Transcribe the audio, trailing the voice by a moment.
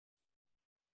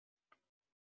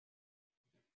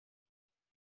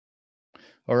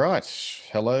All right.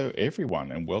 Hello,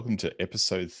 everyone, and welcome to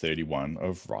episode 31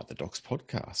 of Write the Docs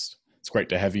podcast. It's great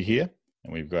to have you here,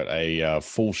 and we've got a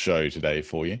full show today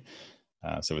for you.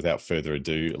 So without further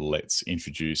ado, let's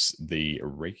introduce the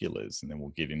regulars, and then we'll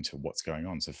get into what's going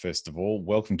on. So first of all,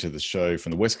 welcome to the show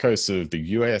from the west coast of the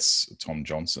US, Tom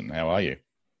Johnson. How are you?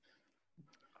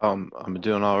 I'm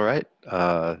doing all right.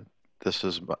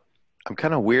 I'm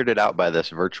kind of weirded out by this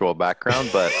virtual background,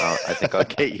 but I think I'll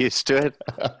get used to it.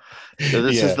 So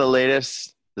this is Yeah. the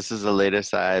latest. This is the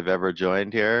latest I've ever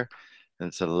joined here, and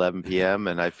it's at 11 p.m.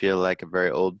 and I feel like a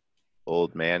very old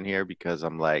man here because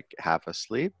I'm like half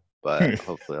asleep, but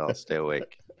hopefully I'll stay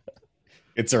awake.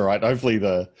 It's all right. Hopefully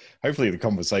the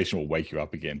conversation will wake you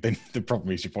up again. Then the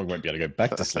problem is you probably won't be able to go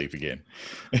back to sleep again.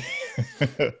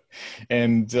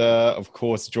 And of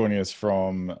course, joining us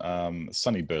from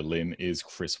sunny Berlin is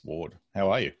Chris Ward. How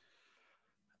are you?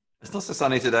 It's not so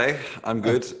sunny today. I'm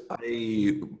good.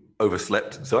 I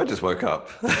overslept, so I just woke up.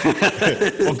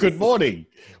 Well, good morning.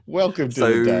 Welcome to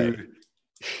the day.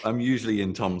 I'm usually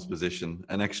in Tom's position,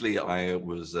 and actually I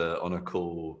was on a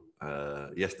call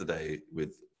yesterday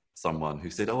with someone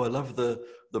who said, "Oh, I love the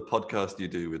podcast you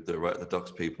do with the Write the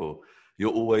Docs people.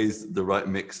 You're always the right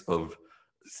mix of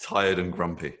tired and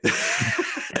grumpy."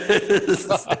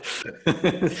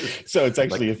 So it's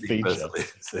actually a feature.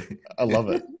 I love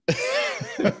it.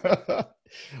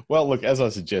 Well, look, as I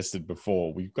suggested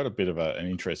before, we've got a bit of an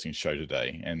interesting show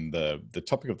today, and the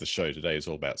topic of the show today is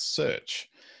all about search.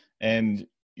 And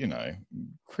you know,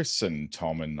 Chris and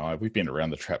Tom and I, we've been around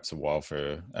the traps a while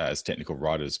for as technical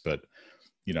writers, but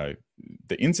you know,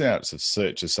 the ins and outs of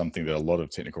search is something that a lot of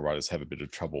technical writers have a bit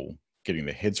of trouble getting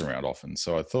their heads around often.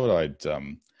 So I thought I'd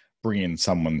bring in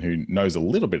someone who knows a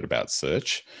little bit about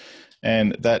search,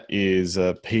 and that is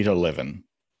Peter Levan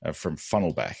from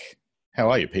Funnelback. How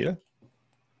are you, Peter?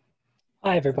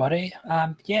 Hi, everybody.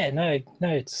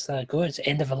 It's good. It's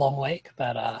end of a long week,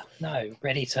 but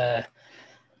ready to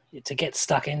get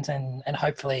stuck in and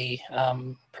hopefully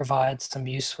provide some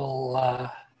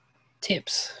useful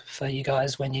tips for you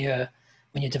guys when you're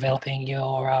developing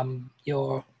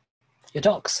your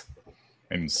docs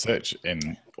and search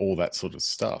and all that sort of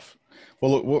stuff.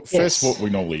 Well, look, first, what we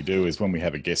normally do is when we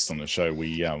have a guest on the show,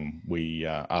 we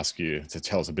ask you to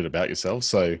tell us a bit about yourself.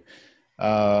 So,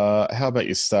 how about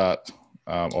you start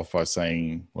off by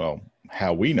saying, well,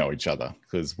 how we know each other,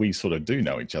 because we sort of do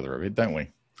know each other a bit, don't we?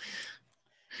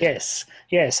 Yes.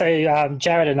 Yeah. So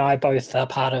Jared and I both are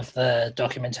part of the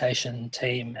documentation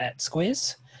team at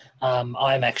Squiz.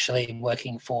 I'm actually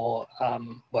working for,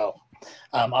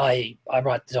 I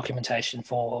write the documentation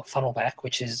for Funnelback,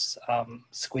 which is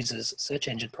Squiz's search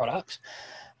engine product.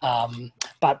 And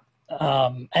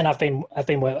I've been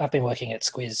working at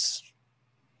Squiz.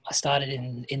 I started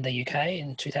in the UK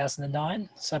in 2009,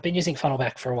 so I've been using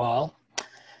Funnelback for a while.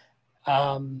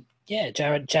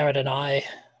 Jared and I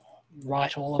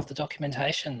write all of the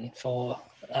documentation for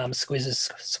Squiz's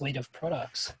suite of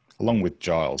products. Along with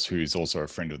Giles, who's also a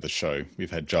friend of the show. We've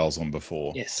had Giles on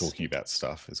before, yes, talking about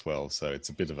stuff as well. So it's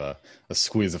a bit of a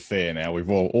Squiz affair now.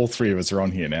 We've all three of us are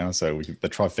on here now, so the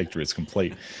trifecta is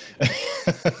complete.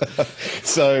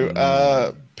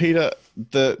 So, Peter,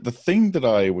 the thing that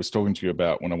I was talking to you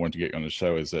about when I wanted to get you on the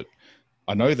show is that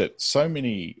I know that so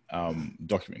many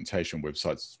documentation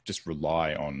websites just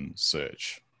rely on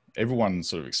search. Everyone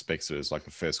sort of expects it as like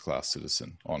a first-class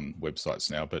citizen on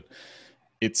websites now, but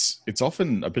it's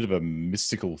often a bit of a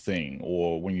mystical thing,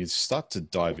 or when you start to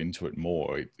dive into it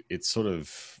more, it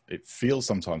feels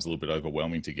sometimes a little bit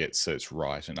overwhelming to get search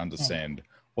right and understand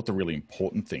what the really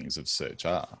important things of search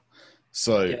are.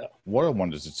 So what I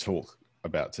wanted to talk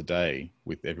about today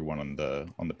with everyone on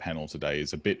the panel today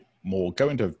is a bit more, go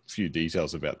into a few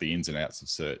details about the ins and outs of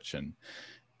search and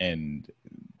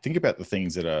think about the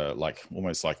things that are like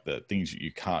almost like the things that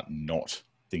you can't not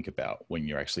think about when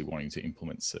you're actually wanting to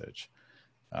implement search.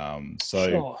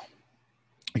 Sure.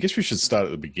 I guess we should start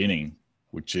at the beginning,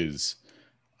 which is,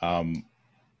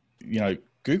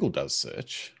 Google does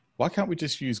search. Why can't we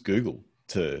just use Google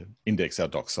to index our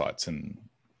doc sites and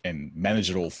manage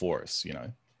it all for us, you know?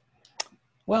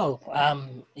 Well,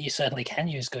 you certainly can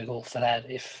use Google for that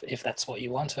if that's what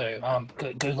you want to.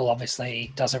 Google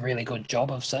obviously does a really good job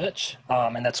of search,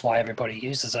 and that's why everybody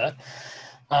uses it.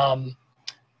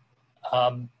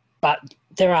 But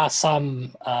there are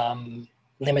some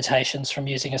limitations from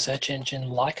using a search engine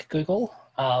like Google.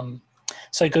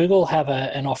 So Google have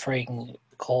an offering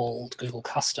called Google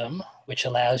Custom, which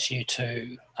allows you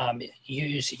to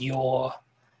use your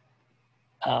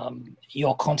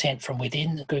content from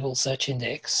within Google Search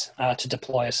Index to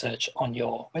deploy a search on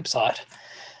your website.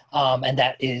 And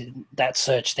that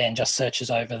search then just searches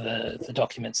over the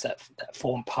documents that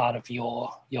form part of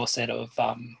your set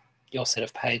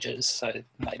of pages. So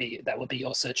maybe that would be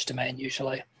your search domain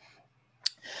usually.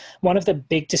 One of the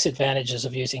big disadvantages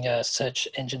of using a search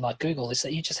engine like Google is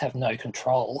that you just have no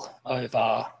control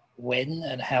over when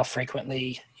and how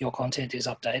frequently your content is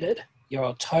updated.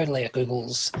 You're totally at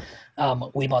Google's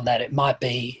whim on that. It might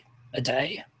be a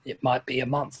day, it might be a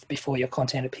month before your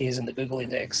content appears in the Google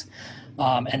index.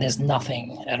 And there's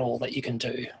nothing at all that you can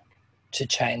do to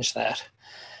change that.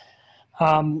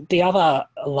 The other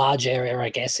large area, I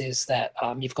guess, is that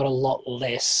you've got a lot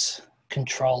less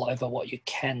control over what you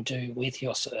can do with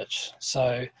your search.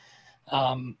 So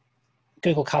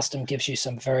Google Custom gives you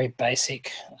some very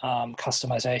basic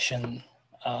customization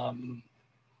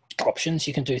options.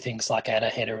 You can do things like add a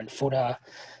header and footer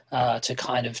to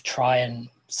kind of try and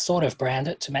sort of brand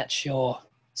it to match your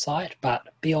site.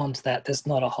 But beyond that, there's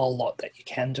not a whole lot that you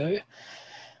can do.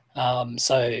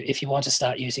 So if you want to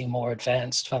start using more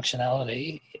advanced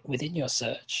functionality within your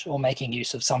search or making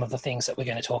use of some of the things that we're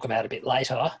going to talk about a bit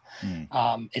later,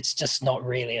 it's just not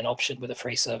really an option with a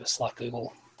free service like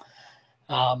Google.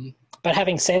 But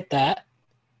having said that,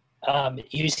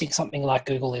 using something like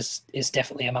Google is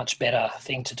definitely a much better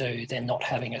thing to do than not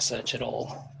having a search at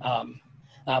all.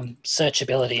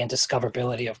 Searchability and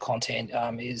discoverability of content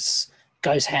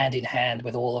goes hand in hand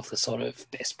with all of the sort of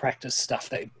best practice stuff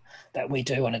that we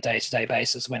do on a day-to-day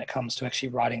basis when it comes to actually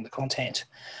writing the content.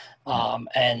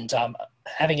 And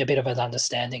having a bit of an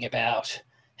understanding about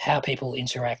how people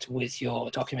interact with your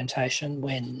documentation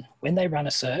when they run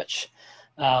a search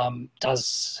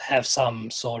does have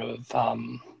some sort of,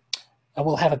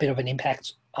 will have a bit of an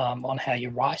impact on how you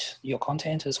write your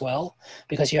content as well,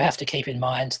 because you have to keep in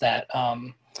mind that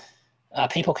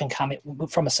people can come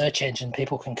from a search engine,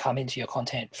 people can come into your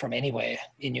content from anywhere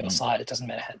in your site. It doesn't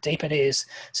matter how deep it is.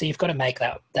 So you've got to make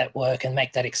that work and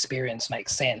make that experience make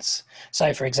sense.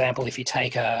 So for example, if you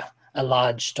take a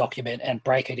large document and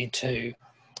break it into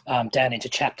down into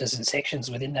chapters and sections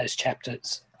within those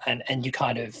chapters, and you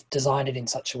kind of design it in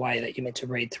such a way that you're meant to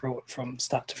read through it from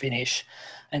start to finish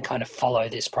and kind of follow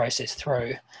this process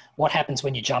through. What happens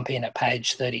when you jump in at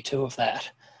page 32 of that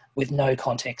with no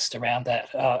context around that?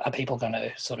 Are people going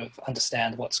to sort of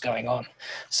understand what's going on?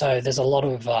 So there's a lot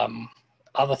of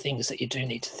other things that you do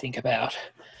need to think about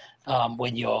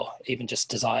when you're even just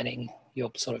designing your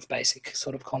sort of basic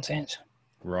sort of content.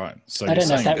 Right. So I don't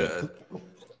know if that...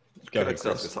 Go ahead,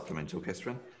 Chris. A supplemental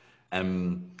question.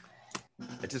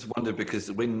 I just wondered,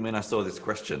 because when I saw this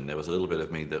question, there was a little bit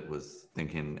of me that was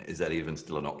thinking, is that even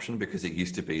still an option? Because it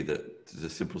used to be that the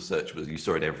simple search was, you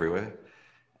saw it everywhere,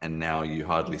 and now you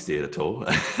hardly see it at all.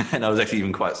 And I was actually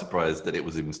even quite surprised that it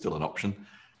was even still an option.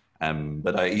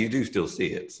 But you do still see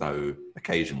it, so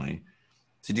occasionally.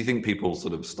 So do you think people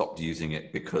sort of stopped using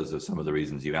it because of some of the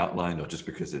reasons you outlined, or just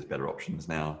because there's better options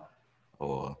now?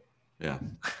 Or, yeah.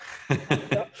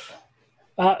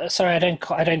 Sorry, I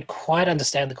don't quite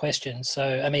understand the question.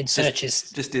 So, I mean, search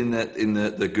is just in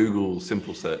the Google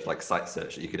simple search, like site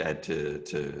search that you could add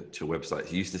to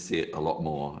websites. You used to see it a lot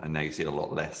more, and now you see it a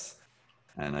lot less.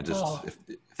 And I just, if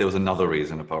there was another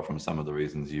reason apart from some of the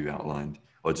reasons you outlined,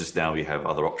 or just now you have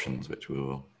other options which we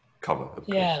will cover.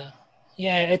 Yeah,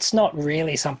 it's not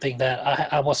really something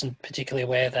that I wasn't particularly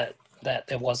aware that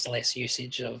there was less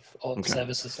usage of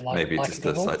services like maybe like just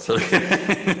Google. the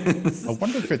site. I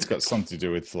wonder if it's got something to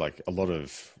do with like a lot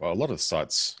of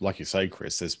sites, like you say,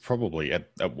 Chris. There's probably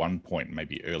at one point,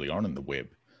 maybe early on in the web,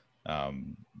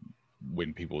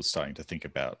 when people were starting to think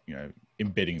about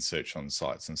embedding search on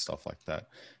sites and stuff like that.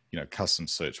 Custom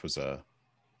search was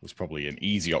probably an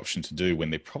easy option to do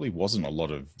when there probably wasn't a lot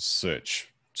of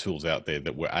search tools out there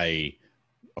that were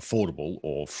affordable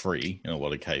or free in a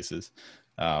lot of cases.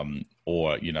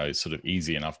 Or sort of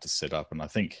easy enough to set up. And I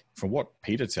think from what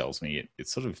Peter tells me, it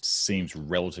sort of seems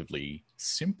relatively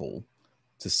simple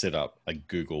to set up a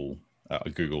Google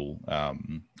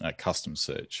custom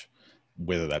search.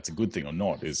 Whether that's a good thing or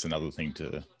not is another thing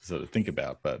to sort of think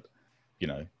about. But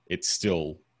it's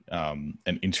still an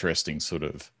interesting sort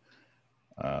of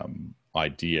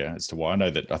idea as to why. I know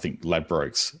that I think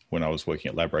Ladbrokes, when I was working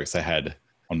at Ladbrokes, they had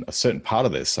on a certain part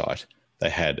of their site, they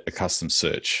had a custom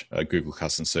search, a Google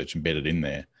custom search embedded in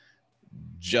there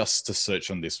just to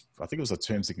search on this. I think it was a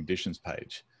terms and conditions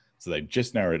page. So they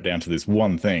just narrowed it down to this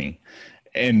one thing.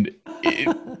 And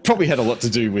it probably had a lot to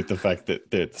do with the fact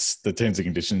that the terms and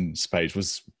conditions page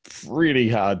was pretty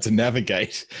hard to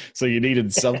navigate. So you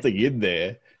needed something in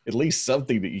there, at least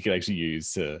something that you could actually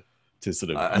use to to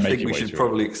sort of I make think your we way should through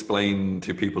probably explain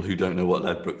to people who don't know what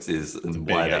Ladbrokes is and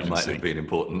why that might agency. have been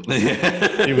important.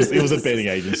 It was a betting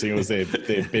agency. It was their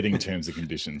betting terms and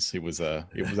conditions. It was a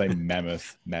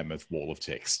mammoth wall of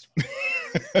text.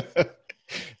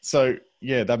 So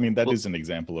yeah, I mean that is an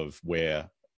example of where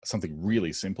something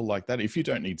really simple like that, if you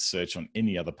don't need search on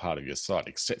any other part of your site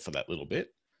except for that little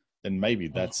bit, then maybe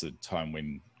that's a time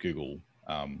when Google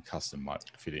custom might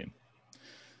fit in.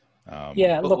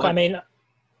 Look, I mean,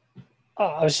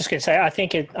 I was just going to say, I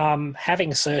think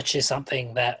having search is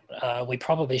something that we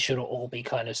probably should all be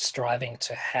kind of striving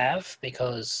to have,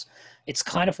 because it's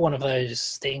kind of one of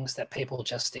those things that people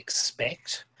just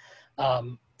expect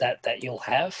that you'll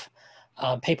have.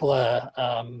 People are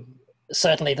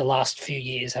certainly the last few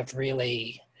years have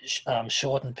really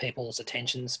shortened people's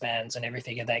attention spans and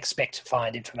everything, and they expect to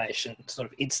find information sort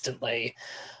of instantly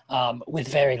with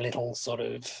very little sort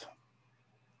of,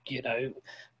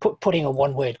 putting a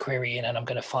one-word query in and I'm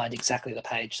going to find exactly the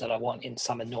page that I want in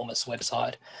some enormous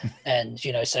website. And,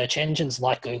 search engines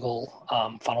like Google,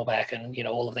 Funnelback, and,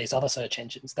 all of these other search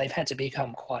engines, they've had to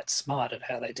become quite smart at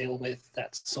how they deal with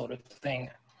that sort of thing.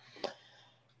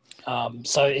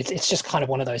 So it's just kind of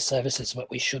one of those services that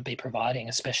we should be providing,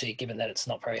 especially given that it's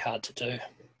not very hard to do.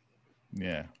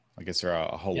 Yeah, I guess there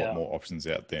are a whole lot more options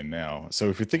out there now. So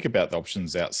if we think about the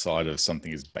options outside of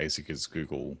something as basic as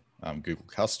Google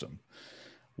Custom,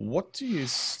 what do you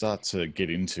start to get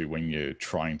into when you're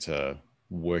trying to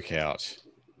work out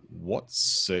what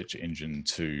search engine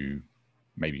to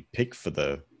maybe pick for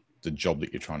the job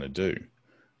that you're trying to do?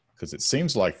 Because it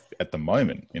seems like at the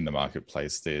moment in the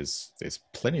marketplace, there's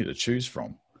plenty to choose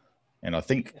from. And I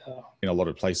think in a lot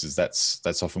of places,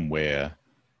 that's often where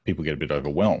people get a bit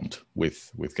overwhelmed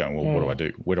with going, well, what do I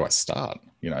do? Where do I start?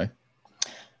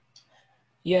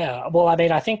 Yeah, well, I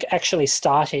mean, I think actually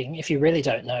starting, if you really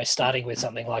don't know, starting with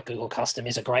something like Google Custom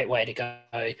is a great way to go,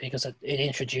 because it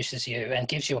introduces you and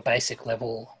gives you a basic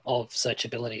level of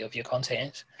searchability of your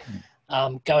content.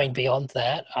 Going beyond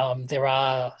that, there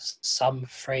are some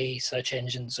free search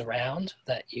engines around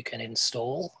that you can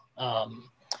install.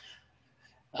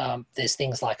 There's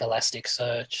things like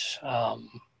Elasticsearch.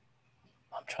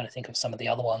 I'm trying to think of some of the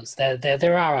other ones.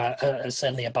 There are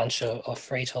certainly a bunch of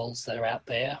free tools that are out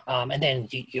there, and then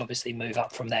you obviously move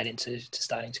up from that into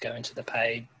starting to go into the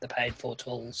paid for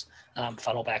tools.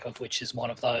 Funnelback, of which is one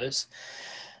of those.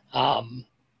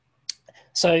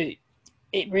 So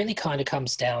it really kind of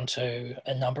comes down to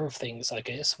a number of things, I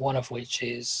guess. One of which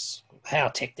is how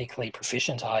technically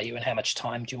proficient are you, and how much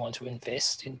time do you want to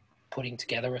invest in putting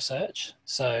together a search.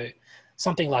 So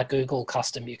something like Google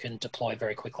Custom you can deploy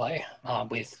very quickly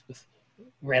with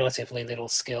relatively little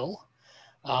skill.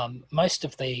 Most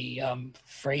of the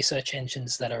free search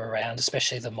engines that are around,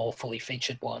 especially the more fully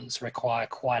featured ones, require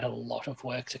quite a lot of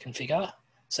work to configure.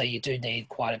 So you do need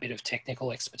quite a bit of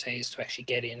technical expertise to actually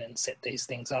get in and set these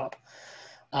things up.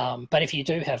 But if you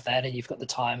do have that and you've got the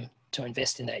time to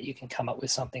invest in that, you can come up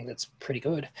with something that's pretty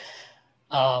good.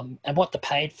 And what the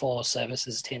paid for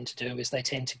services tend to do is they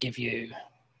tend to give you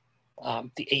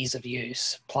the ease of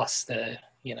use plus the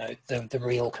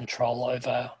real control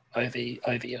over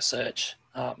your search.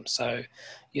 So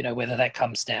whether that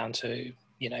comes down to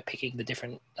picking the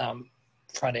different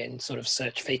front end sort of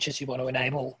search features you want to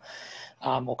enable,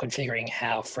 or configuring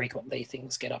how frequently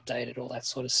things get updated, all that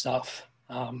sort of stuff.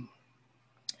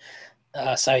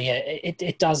 So yeah,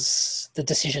 it does. The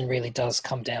decision really does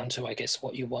come down to, I guess,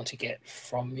 what you want to get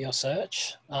from your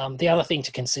search. The other thing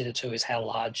to consider too is how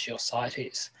large your site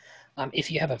is.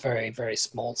 If you have a very, very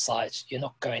small site, you're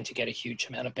not going to get a huge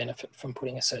amount of benefit from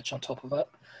putting a search on top of it.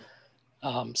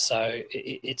 So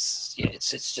it's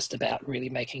just about really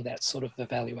making that sort of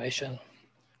evaluation.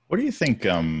 What do you think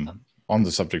on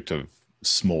the subject of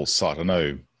small site? I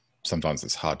know sometimes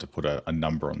it's hard to put a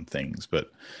number on things,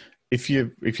 but if you're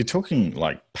talking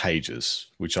like pages,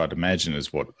 which I'd imagine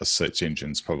is what a search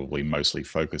engine's probably mostly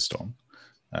focused on,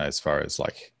 as far as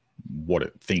like what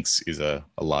it thinks is a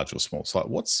large or small site,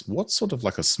 what's sort of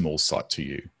like a small site to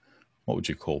you? What would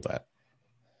you call that?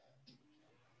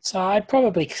 So I'd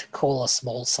probably call a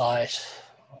small site.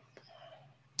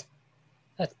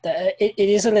 It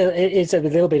is a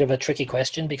little bit of a tricky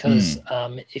question, because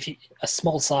a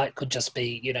small site could just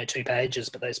be 2 pages,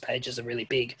 but those pages are really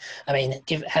big. I mean,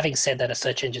 having said that, a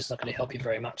search engine is not going to help you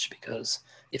very much, because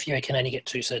if you can only get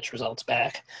 2 search results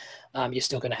back, you're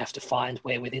still going to have to find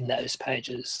where within those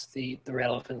pages the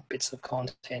relevant bits of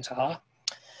content are.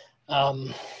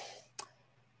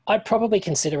 I'd probably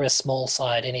consider a small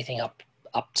site anything up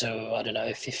to, I don't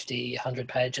know, 50, 100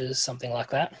 pages, something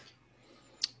like that.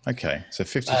 Okay, so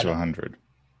 50 to 100.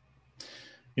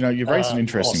 You've raised an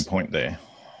interesting point there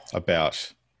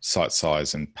about site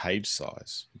size and page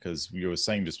size? Because you were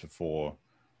saying just before,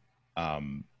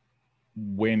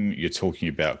 when you're talking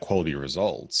about quality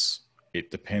results,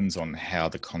 it depends on how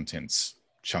the content's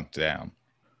chunked down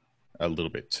a little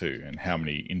bit too, and how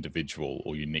many individual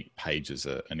or unique pages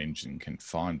an engine can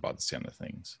find by the sound of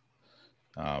things.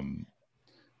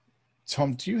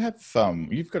 Tom, do you have,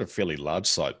 you've got a fairly large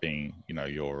site being,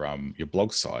 your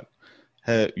blog site.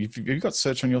 Have you got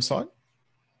search on your site?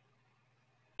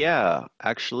 Yeah,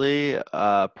 actually,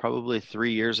 probably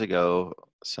 3 years ago,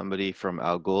 somebody from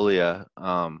Algolia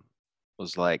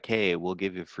was like, "Hey, we'll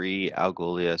give you free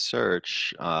Algolia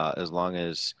search as long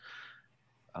as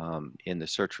in the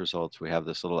search results we have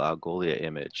this little Algolia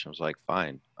image." I was like,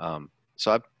 "Fine."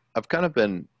 So I've kind of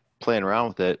been playing around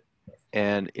with it,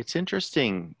 and it's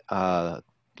interesting.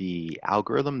 The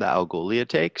algorithm that Algolia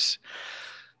takes,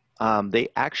 they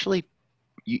actually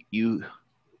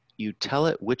you tell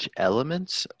it which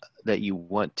elements that you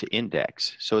want to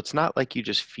index. So it's not like you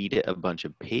just feed it a bunch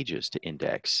of pages to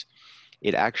index.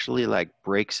 It actually like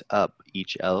breaks up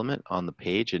each element on the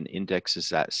page and indexes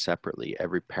that separately,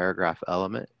 every paragraph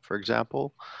element, for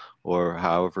example, or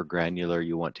however granular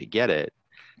you want to get it.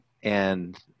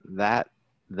 And that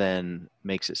then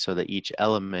makes it so that each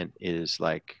element is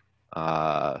like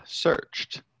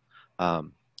searched.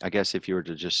 I guess if you were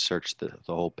to just search the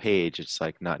whole page, it's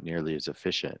like not nearly as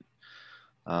efficient.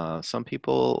 Some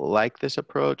people like this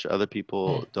approach, other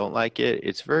people don't like it.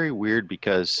 It's very weird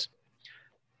because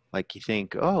like you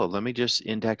think, oh, let me just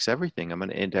index everything. I'm going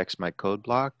to index my code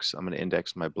blocks. I'm going to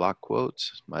index my block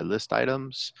quotes, my list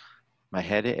items, my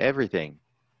head, everything.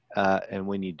 And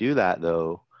when you do that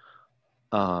though,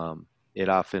 it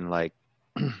often like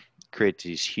creates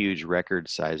these huge record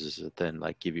sizes that then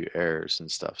like give you errors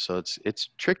and stuff. So it's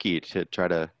tricky to try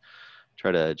to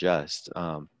adjust.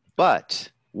 But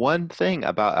one thing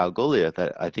about Algolia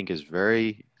that I think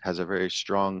has a very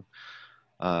strong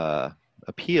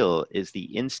appeal is the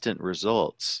instant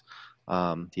results.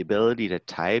 The ability to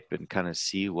type and kind of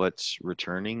see what's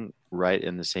returning right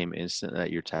in the same instant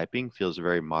that you're typing feels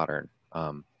very modern.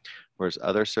 Whereas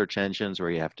other search engines where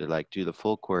you have to like do the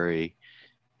full query,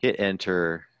 hit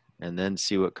enter, and then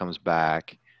see what comes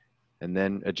back, and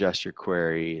then adjust your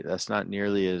query, that's not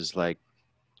nearly as like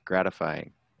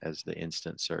gratifying as the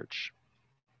instant search.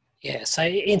 Yeah, so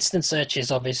instant search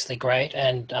is obviously great,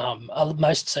 and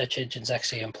most search engines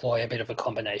actually employ a bit of a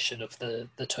combination of the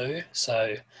two.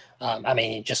 So, I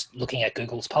mean, just looking at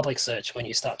Google's public search, when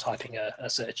you start typing a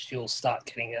search, you'll start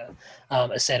getting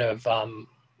a set of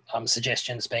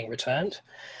suggestions being returned.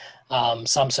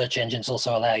 Some search engines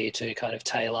also allow you to kind of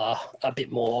tailor a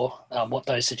bit more what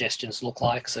those suggestions look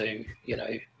like. So,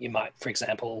 you might, for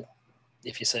example,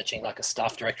 if you're searching like a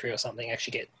staff directory or something,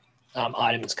 actually get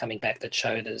items coming back that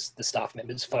show the staff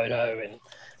member's photo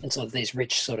and sort of these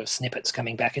rich sort of snippets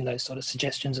coming back in those sort of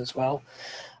suggestions as well.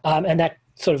 And that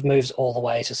sort of moves all the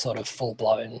way to sort of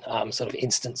full-blown sort of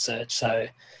instant search. So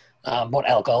what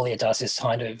Algolia does is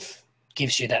kind of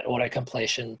gives you that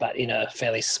auto-completion, but in a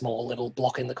fairly small little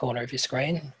block in the corner of your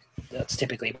screen. That's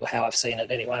typically how I've seen it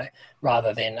anyway,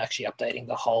 rather than actually updating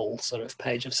the whole sort of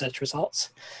page of search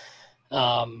results.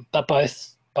 But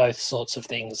both sorts of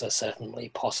things are certainly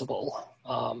possible.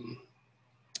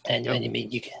 And you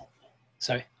mean you can,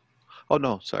 sorry? Oh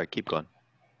no, sorry, keep going.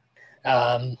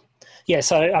 Yeah,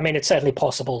 so I mean, it's certainly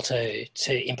possible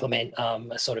to implement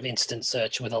a sort of instant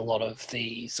search with a lot of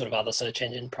the sort of other search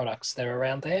engine products that are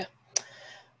around there.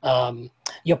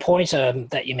 Your point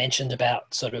that you mentioned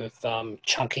about sort of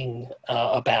chunking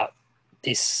about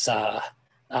this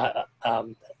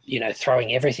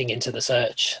throwing everything into the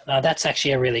search. That's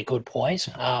actually a really good point.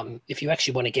 If you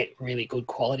actually want to get really good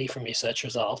quality from your search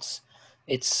results,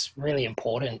 it's really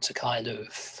important to kind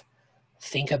of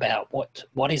think about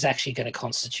what is actually going to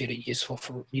constitute a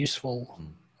useful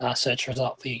search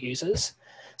result for your users.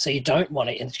 So you don't want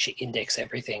to index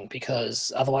everything,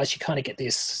 because otherwise you kind of get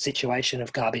this situation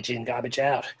of garbage in, garbage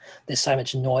out. There's so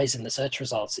much noise in the search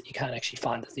results that you can't actually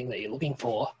find the thing that you're looking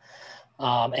for.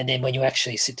 And then when you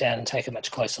actually sit down and take a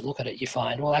much closer look at it, you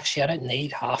find, well, actually, I don't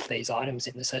need half these items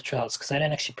in the search results because they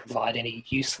don't actually provide any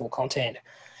useful content.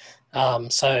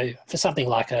 So for something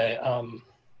like a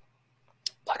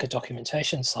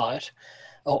documentation site,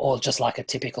 or just like a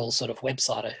typical sort of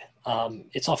website,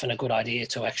 it's often a good idea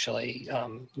to actually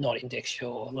not index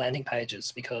your landing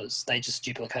pages, because they just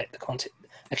duplicate the content.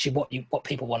 Actually, what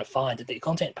people want to find are the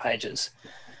content pages.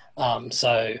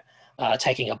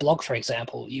 Taking a blog, for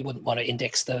example, you wouldn't want to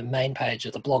index the main page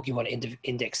of the blog. You want to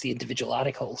index the individual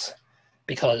articles,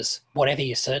 because whatever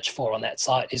you search for on that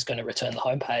site is going to return the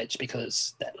homepage,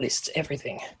 because that lists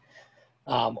everything.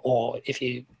 Or if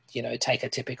you take a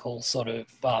typical sort of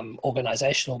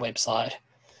organizational website,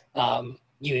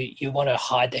 you want to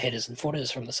hide the headers and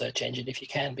footers from the search engine if you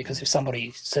can, because if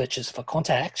somebody searches for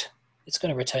contact, it's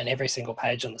going to return every single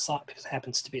page on the site because it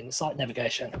happens to be in the site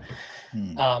navigation.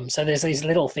 So there's these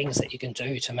little things that you can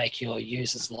do to make your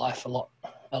user's life a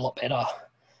lot better,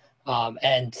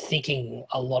 and thinking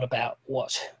a lot about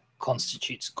what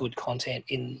constitutes good content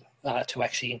to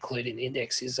actually include in the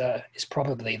index is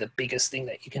probably the biggest thing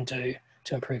that you can do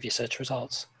to improve your search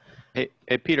results.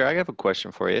 Hey Peter, I have a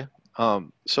question for you.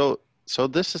 So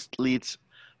this leads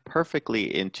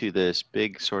perfectly into this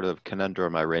big sort of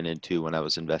conundrum I ran into when I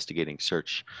was investigating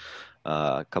search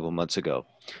a couple months ago.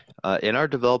 In our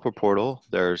developer portal,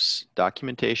 there's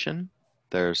documentation,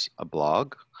 there's a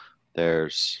blog,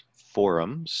 there's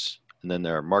forums, and then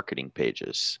there are marketing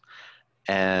pages.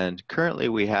 And currently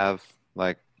we have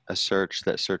like a search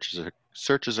that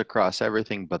searches across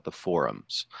everything but the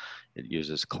forums. It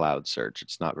uses cloud search.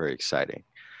 It's not very exciting.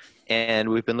 And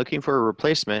we've been looking for a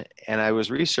replacement, and I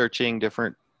was researching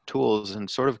different tools and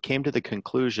sort of came to the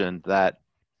conclusion that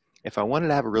if I wanted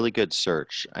to have a really good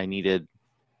search, I needed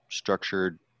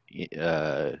structured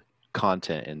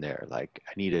content in there. Like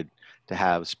I needed to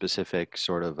have specific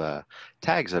sort of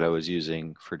tags that I was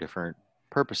using for different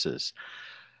purposes.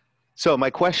 So my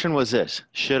question was this: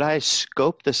 should I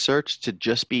scope the search to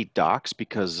just be docs,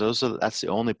 because that's the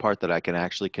only part that I can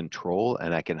actually control,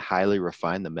 and I can highly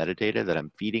refine the metadata that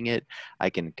I'm feeding it. I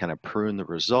can kind of prune the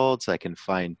results. I can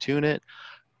fine tune it.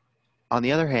 On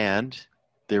the other hand,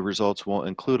 the results won't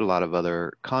include a lot of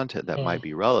other content that might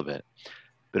be relevant.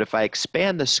 But if I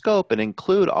expand the scope and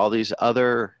include all these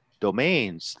other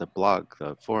domains, the blog,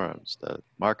 the forums, the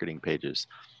marketing pages,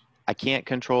 I can't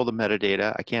control the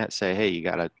metadata. I can't say, hey, you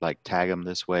got to like tag them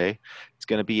this way. It's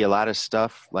going to be a lot of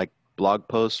stuff like blog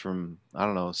posts from, I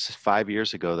don't know, 5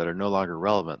 years ago that are no longer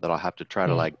relevant that I'll have to try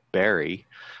to like bury.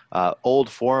 Old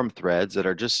forum threads that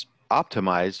are just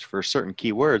optimized for certain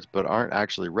keywords but aren't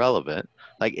actually relevant.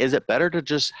 Like, is it better to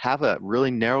just have a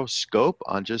really narrow scope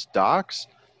on just docs?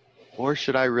 Or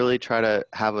should I really try to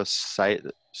have a site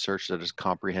search that is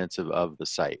comprehensive of the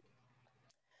site?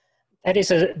 That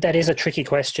is a tricky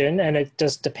question, and it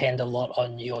does depend a lot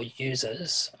on your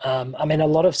users. I mean, a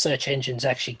lot of search engines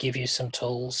actually give you some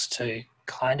tools to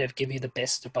kind of give you the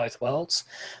best of both worlds.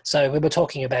 So we were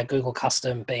talking about Google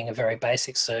Custom being a very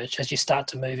basic search. As you start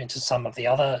to move into some of the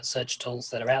other search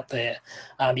tools that are out there,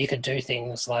 you can do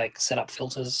things like set up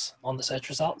filters on the search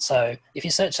results. So if you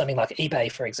search something like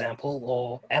eBay, for example,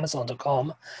 or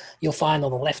Amazon.com, you'll find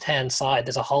on the left-hand side,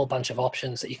 there's a whole bunch of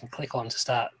options that you can click on to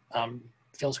start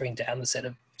filtering down the set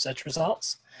of search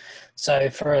results. So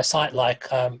for a site like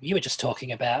you were just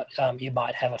talking about, you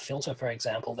might have a filter, for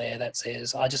example, there that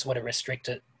says, I just want to restrict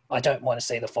it. I don't want to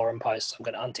see the forum posts. I'm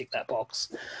going to untick that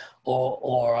box.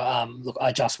 Or look,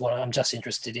 I'm just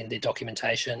interested in the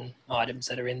documentation items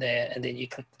that are in there. And then you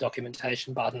click the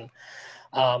documentation button.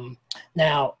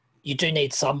 Now, you do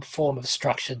need some form of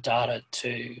structured data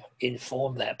to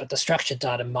inform that, but the structured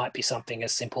data might be something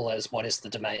as simple as what is the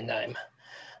domain name.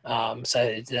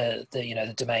 So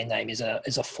the domain name is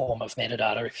a form of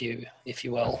metadata, if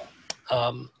you will.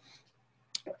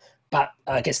 But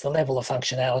I guess the level of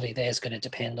functionality there is going to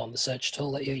depend on the search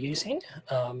tool that you're using,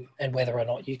 and whether or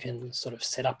not you can sort of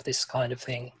set up this kind of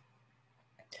thing.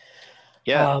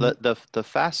 Yeah, the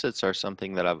facets are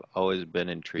something that I've always been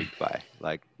intrigued by,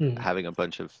 like having a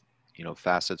bunch of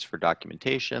facets for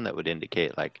documentation that would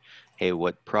indicate like, hey,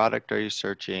 what product are you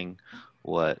searching,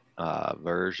 what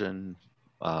version,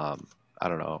 I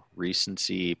don't know,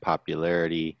 recency,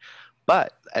 popularity.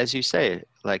 But as you say,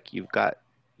 like you've got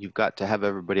to have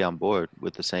everybody on board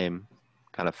with the same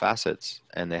kind of facets,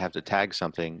 and they have to tag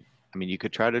something. I mean, you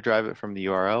could try to drive it from the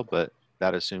URL, but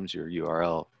that assumes your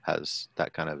URL has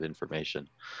that kind of information.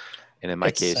 And in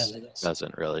my case, it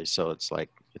doesn't really. So it's like,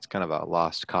 it's kind of a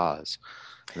lost cause.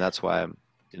 And that's why I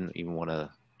didn't even want to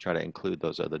try to include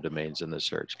those other domains in the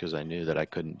search, because I knew that I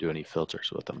couldn't do any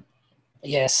filters with them.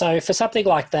 Yeah, so for something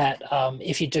like that,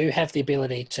 if you do have the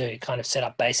ability to kind of set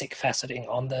up basic faceting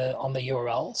on the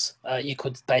URLs, you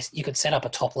could set up a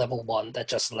top level one that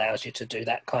just allows you to do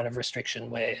that kind of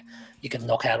restriction, where you can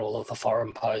knock out all of the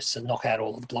forum posts and knock out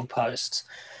all of the blog posts,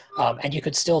 and you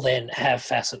could still then have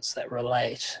facets that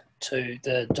relate to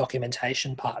the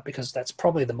documentation part, because that's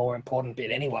probably the more important bit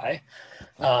anyway.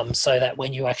 So that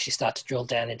when you actually start to drill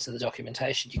down into the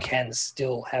documentation, you can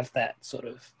still have that sort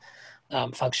of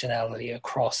functionality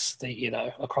across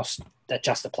that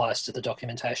just applies to the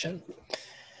documentation.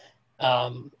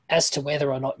 As to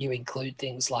whether or not you include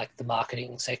things like the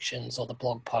marketing sections or the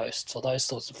blog posts or those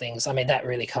sorts of things, I mean, that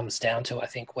really comes down to, I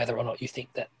think, whether or not you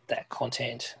think that that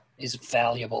content is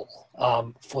valuable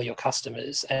for your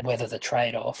customers, and whether the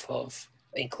trade-off of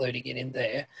including it in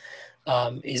there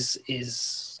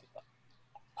is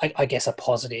I guess a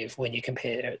positive when you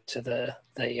compare it to the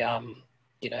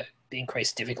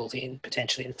increased difficulty in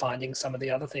potentially in finding some of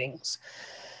the other things.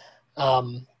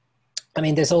 I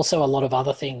mean, there's also a lot of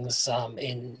other things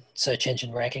in search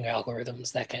engine ranking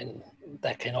algorithms that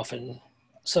can often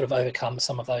sort of overcome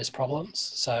some of those problems.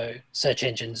 So search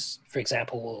engines, for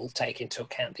example, will take into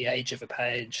account the age of a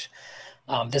page.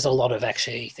 There's a lot of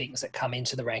actually things that come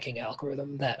into the ranking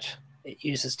algorithm that it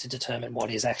uses to determine what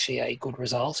is actually a good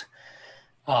result.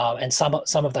 And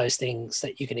some of those things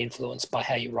that you can influence by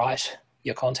how you write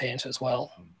your content as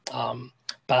well.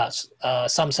 But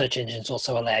some search engines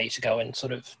also allow you to go and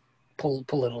sort of pull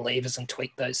little levers and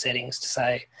tweak those settings to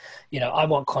say, I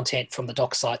want content from the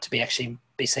doc site to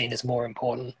be seen as more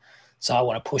important. So I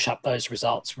want to push up those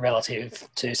results relative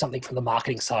to something from the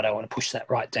marketing side. I want to push that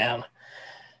right down.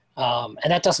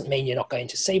 And that doesn't mean you're not going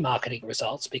to see marketing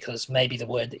results, because maybe the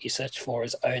word that you search for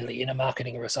is only in a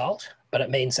marketing result, but it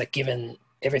means that given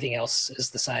everything else is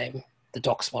the same, the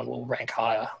docs one will rank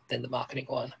higher than the marketing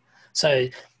one. So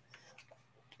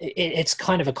it's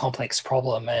kind of a complex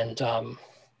problem, and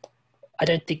I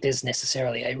don't think there's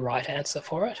necessarily a right answer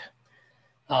for it.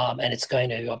 And it's going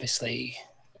to obviously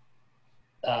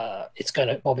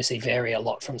vary a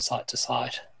lot from site to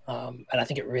site. And I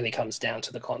think it really comes down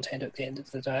to the content at the end of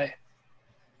the day.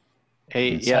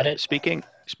 Hey, yeah, speaking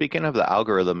of the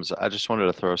algorithms, I just wanted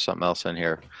to throw something else in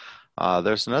here.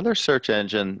 There's another search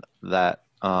engine that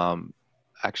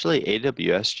actually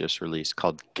AWS just released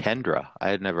called Kendra. I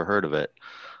had never heard of it,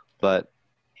 but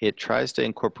it tries to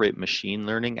incorporate machine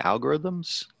learning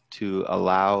algorithms to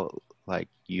allow like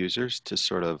users to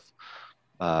sort of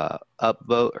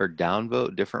upvote or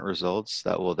downvote different results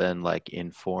that will then like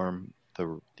inform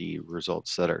the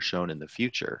results that are shown in the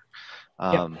future.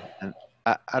 And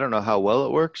I don't know how well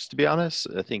it works, to be honest.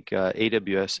 I think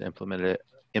AWS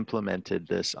implemented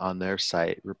this on their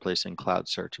site, replacing cloud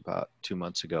search about 2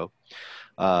 months ago.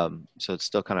 So it's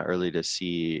still kind of early to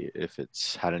see if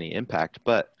it's had any impact,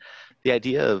 but the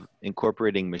idea of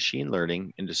incorporating machine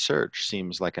learning into search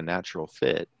seems like a natural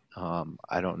fit.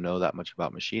 I don't know that much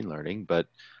about machine learning, but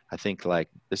I think like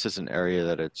this is an area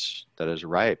that is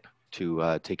ripe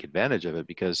to take advantage of it,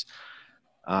 because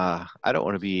I don't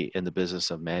want to be in the business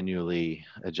of manually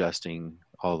adjusting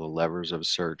all the levers of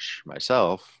search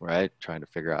myself, right? Trying to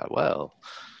figure out, well,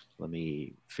 let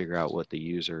me figure out what the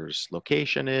user's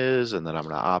location is, and then I'm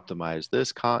going to optimize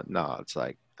this no, it's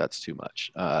like, that's too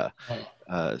much.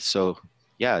 So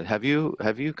yeah, have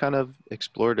you kind of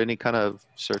explored any kind of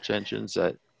search engines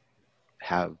that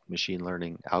have machine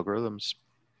learning algorithms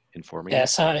informing? Yeah,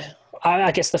 so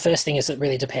I guess the first thing is it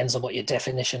really depends on what your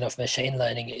definition of machine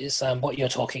learning is. What you're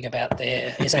talking about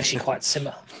there is actually quite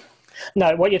similar.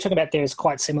 No, what you're talking about there is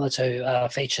quite similar to a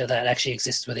feature that actually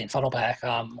exists within Funnelback,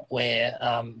 where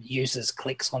users'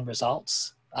 clicks on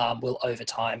results will over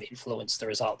time influence the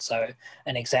results. So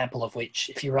an example of which,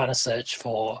 if you run a search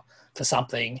for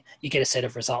something, you get a set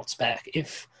of results back.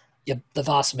 If the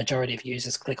vast majority of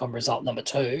users click on result number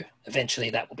 2, eventually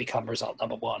that will become result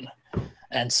number 1.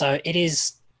 And so it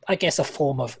is, I guess, a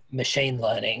form of machine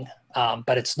learning,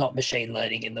 but it's not machine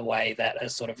learning in the way that a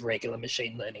sort of regular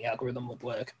machine learning algorithm would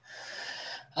work.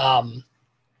 It's more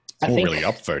really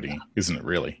upvoting, isn't it?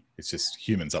 Really, it's just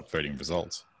humans upvoting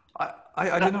results.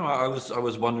 I don't know. I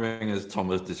was wondering, as Tom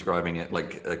was describing it,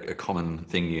 like a common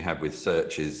thing you have with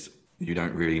search is you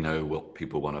don't really know what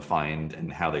people want to find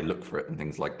and how they look for it and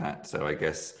things like that. So I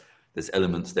guess there's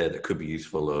elements there that could be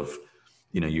useful of,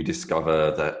 you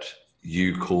discover that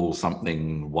you call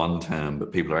something one term,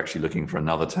 but people are actually looking for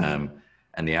another term,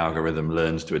 and the algorithm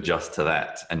learns to adjust to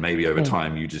that. And maybe over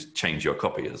time you just change your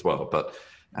copy as well. But,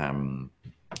 and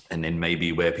then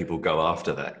maybe where people go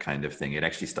after that kind of thing, it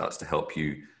actually starts to help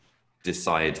you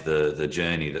decide the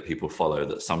journey that people follow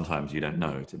that sometimes you don't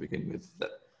know to begin with.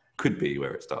 That could be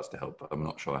where it starts to help. I'm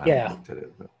not sure how I looked at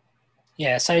it. But.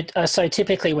 Yeah, so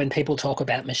typically when people talk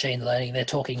about machine learning, they're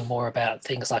talking more about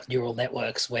things like neural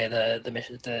networks, where the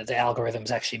algorithms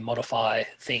actually modify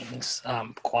things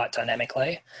quite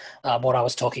dynamically. What I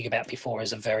was talking about before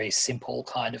is a very simple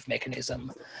kind of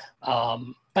mechanism,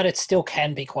 but it still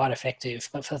can be quite effective.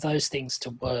 But for those things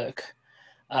to work,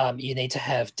 you need to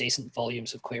have decent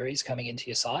volumes of queries coming into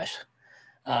your site.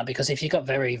 Because if you've got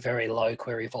very, very low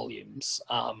query volumes,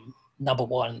 number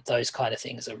one, those kind of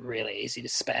things are really easy to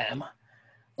spam.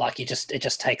 Like it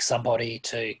just takes somebody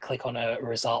to click on a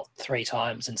result 3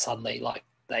 times and suddenly like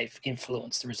they've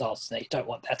influenced the results, and you don't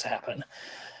want that to happen.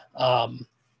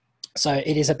 So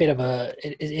it is a bit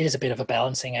of a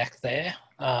balancing act there.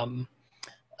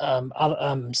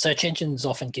 search engines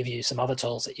often give you some other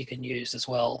tools that you can use as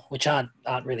well, which aren't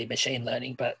really machine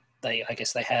learning, but I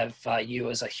guess they have you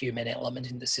as a human element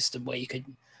in the system where you could,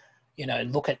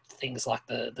 look at things like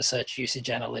the search usage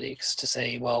analytics to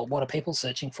see, well, what are people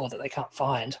searching for that they can't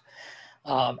find?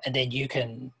 And then you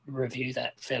can review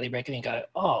that fairly regularly and go,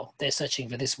 oh, they're searching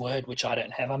for this word, which I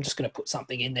don't have. I'm just going to put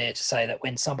something in there to say that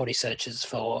when somebody searches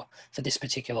for this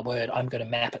particular word, I'm going to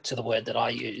map it to the word that I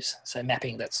use. So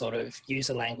mapping that sort of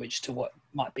user language to what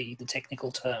might be the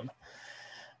technical term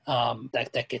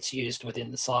that gets used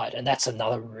within the site. And that's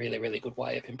another really, really good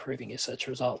way of improving your search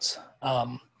results.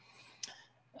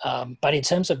 But in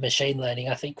terms of machine learning,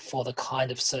 I think for the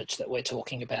kind of search that we're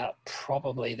talking about,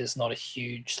 probably there's not a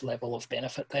huge level of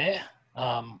benefit there.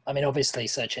 I mean, obviously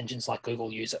search engines like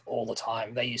Google use it all the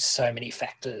time. They use so many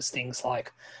factors, things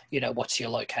like, what's your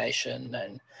location,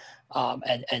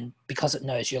 and because it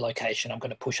knows your location, I'm going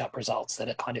to push up results that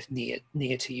are kind of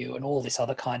near to you and all this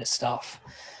other kind of stuff.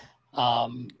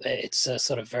 It's a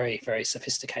sort of very, very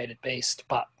sophisticated beast,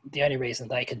 but the only reason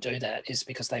they can do that is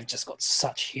because they've just got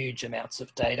such huge amounts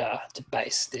of data to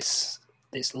base this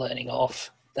learning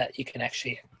off, that you can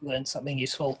actually learn something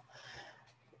useful.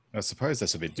 I suppose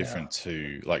that's a bit different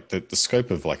to like the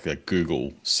scope of like a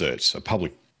Google search, a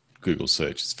public Google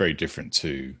search. It's very different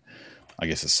to, I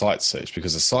guess, a site search,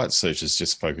 because a site search is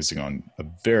just focusing on a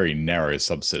very narrow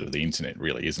subset of the internet,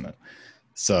 really, isn't it?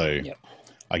 So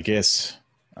I guess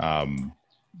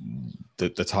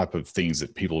the type of things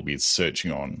that people will be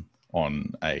searching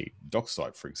on a doc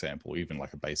site, for example, even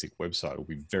like a basic website, will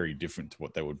be very different to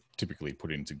what they would typically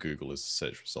put into Google as a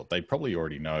search result. They probably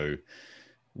already know,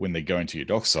 when they go into your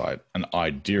doc site, an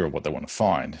idea of what they want to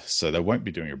find. So they won't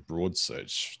be doing a broad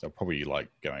search. They'll probably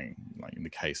going, like in the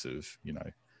case of,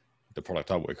 the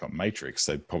product I work on, Matrix,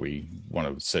 they'd probably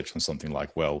want to search on something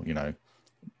like, well,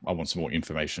 I want some more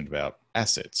information about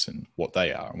assets and what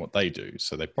they are and what they do.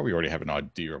 So they probably already have an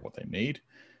idea of what they need.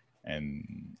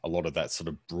 And a lot of that sort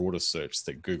of broader search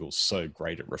that Google's so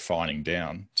great at refining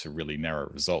down to really narrow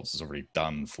results is already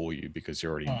done for you, because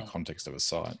you're already in the context of a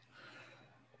site.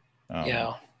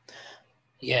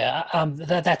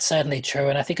 That's certainly true.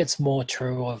 And I think it's more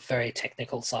true of very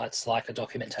technical sites like a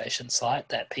documentation site,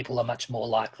 that people are much more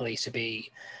likely to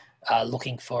be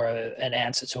looking for an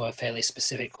answer to a fairly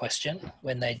specific question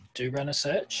when they do run a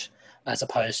search, as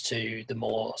opposed to the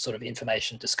more sort of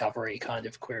information discovery kind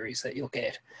of queries that you'll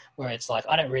get, where it's like,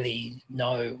 I don't really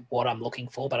know what I'm looking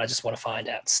for, but I just want to find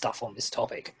out stuff on this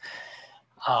topic.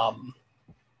 I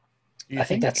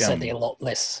think that's certainly a lot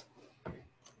less.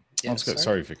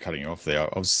 Sorry for cutting you off there.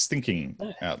 I was thinking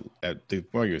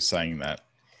while you were saying that,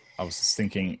 I was just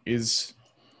thinking, is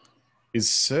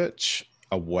search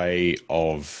a way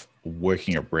of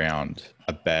working around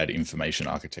a bad information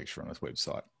architecture on this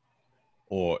website?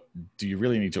 Or do you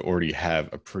really need to already have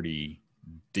a pretty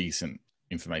decent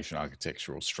information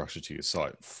architecture or structure to your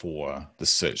site for the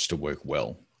search to work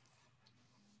well?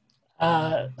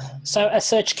 So a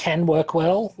search can work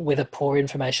well with a poor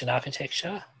information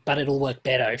architecture, but it'll work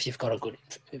better if you've got a good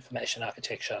information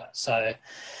architecture. So,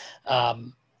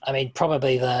 I mean,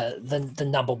 probably the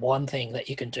number one thing that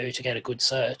you can do to get a good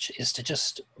search is to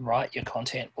just write your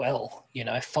content well.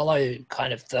 Follow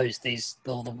kind of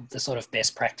the sort of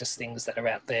best practice things that are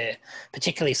out there,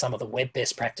 particularly some of the web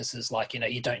best practices, like,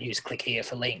 you don't use click here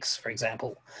for links, for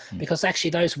example, because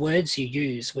actually those words you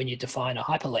use when you define a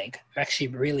hyperlink are actually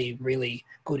really, really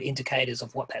good indicators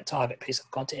of what that target piece of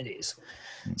content is.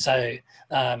 So,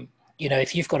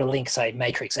 if you've got a link, say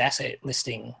matrix asset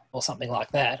listing or something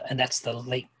like that, and that's the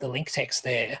link text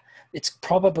there, it's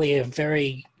probably a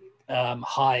very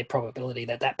high probability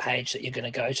that page that you're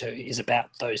going to go to is about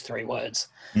those three words.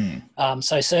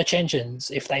 So search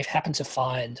engines, if they happen to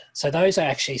find, so those are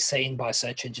actually seen by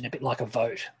search engine a bit like a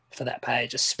vote for that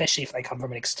page, especially if they come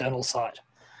from an external site.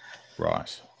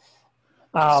 Right.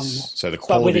 So the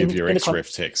quality of your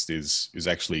XREF text is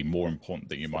actually more important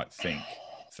than you might think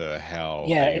for how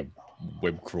a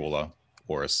web crawler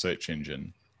or a search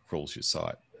engine crawls your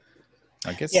site.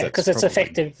 I guess because it's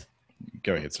effective.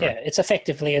 Go ahead. Sorry. Yeah, it's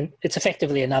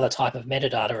effectively another type of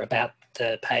metadata about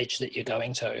the page that you're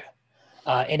going to,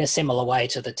 in a similar way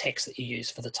to the text that you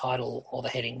use for the title or the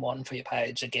heading one for your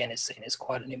page. Again, is seen as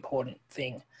quite an important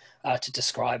thing to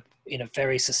describe in a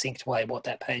very succinct way what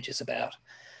that page is about.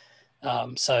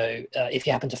 So if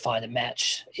you happen to find a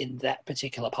match in that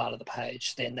particular part of the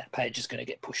page, then that page is going to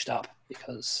get pushed up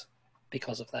because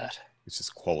of that. It's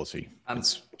just quality.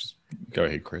 Go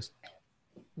ahead, Chris.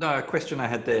 No, a question I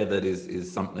had there that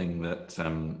is something that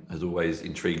has always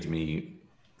intrigued me.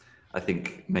 I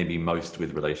think maybe most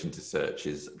with relation to search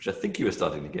is, which I think you were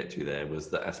starting to get to there, was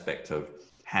the aspect of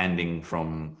handing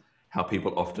from how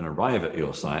people often arrive at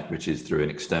your site, which is through an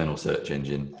external search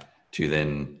engine, to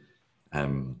then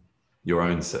your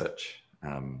own search.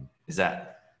 Is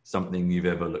that something you've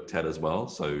ever looked at as well?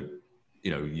 So,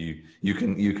 you know, you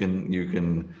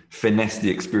can finesse the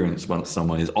experience once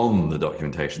someone is on the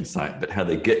documentation site, but how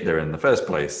they get there in the first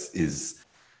place is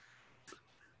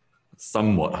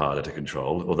somewhat harder to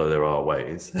control, although there are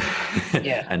ways.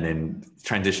 Yeah. And then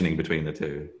transitioning between the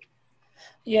two.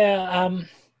 Yeah.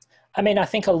 I mean, I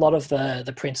think a lot of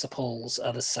the principles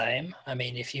are the same. I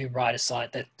mean, if you write a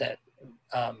site that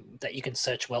you can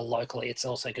search well locally, it's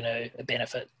also going to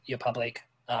benefit your public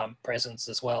presence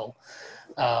as well.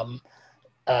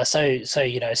 So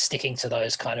you know, sticking to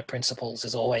those kind of principles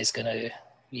is always going to,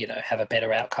 you know, have a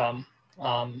better outcome.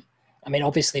 I mean,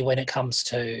 obviously, when it comes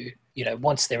to, you know,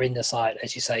 once they're in the site,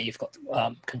 as you say, you've got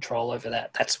control over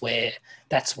that. That's where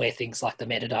things like the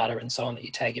metadata and so on that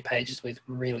you tag your pages with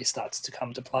really starts to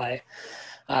come to play.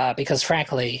 Because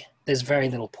frankly, there's very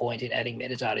little point in adding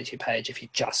metadata to your page if you're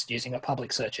just using a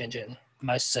public search engine.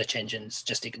 Most search engines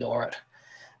just ignore it.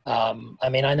 I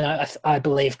mean, I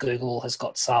believe Google has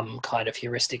got some kind of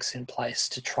heuristics in place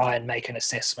to try and make an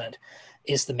assessment.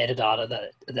 Is the metadata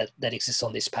that exists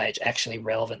on this page actually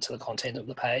relevant to the content of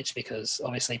the page? Because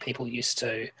obviously people used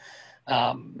to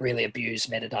really abuse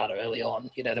metadata early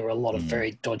on. You know, there were a lot of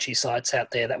very dodgy sites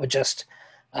out there that would just,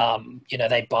 you know,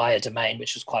 they'd buy a domain,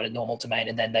 which was quite a normal domain,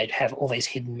 and then they'd have all these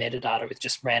hidden metadata with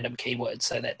just random keywords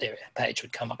so that their page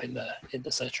would come up in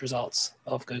the search results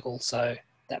of Google. So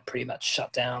that pretty much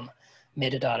shut down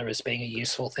metadata as being a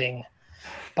useful thing.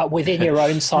 But within your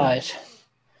own site,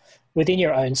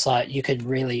 you could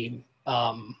really,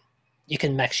 you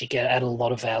can actually add a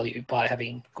lot of value by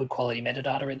having good quality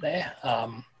metadata in there,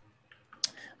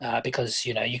 because,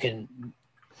 you know, you can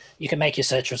make your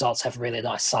search results have really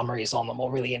nice summaries on them, or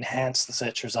really enhance the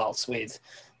search results with,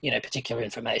 you know, particular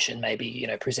information, maybe, you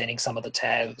know, presenting some of the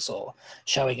tags or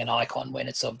showing an icon when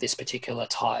it's of this particular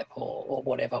type or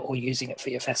whatever, or using it for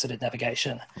your faceted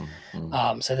navigation.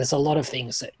 So there's a lot of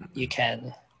things that you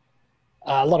can,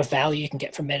 a lot of value you can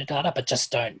get from metadata, but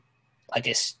just don't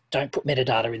put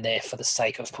metadata in there for the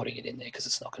sake of putting it in there, because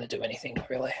it's not going to do anything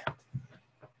really.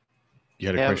 You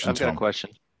had a question, I've got Tom? a question.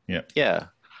 Yeah. Yeah.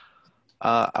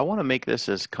 I want to make this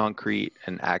as concrete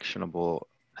and actionable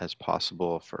as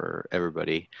possible for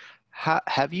everybody.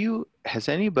 Has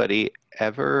anybody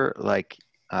ever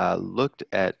looked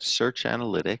at search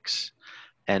analytics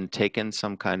and taken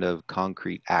some kind of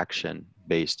concrete action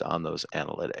based on those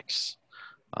analytics?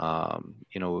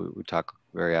 You know, we talk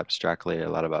very abstractly a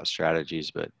lot about strategies,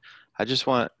 but I just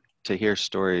want to hear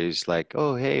stories like,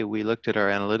 oh, hey, we looked at our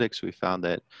analytics, we found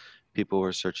that people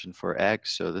were searching for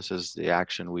X, so this is the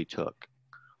action we took.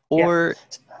 Or,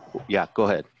 yeah, go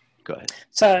ahead.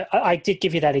 So I did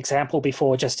give you that example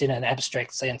before, just in an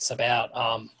abstract sense about,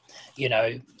 you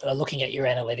know, looking at your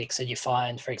analytics, and you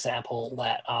find, for example,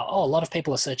 that, a lot of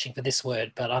people are searching for this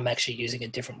word, but I'm actually using a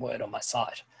different word on my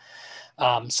site.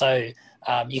 So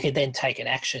you can then take an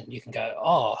action. You can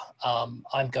go,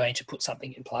 I'm going to put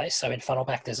something in place. So in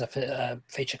Funnelback, there's a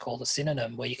feature called a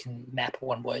synonym, where you can map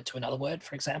one word to another word,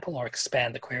 for example, or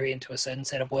expand the query into a certain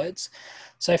set of words.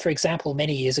 So for example,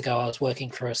 many years ago, I was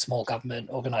working for a small government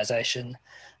organization.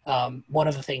 One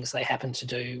of the things they happened to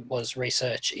do was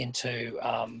research into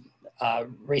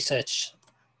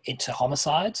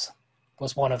homicides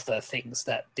was one of the things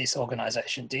that this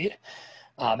organization did.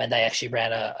 And they actually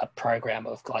ran a program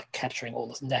of capturing all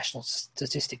the national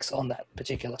statistics on that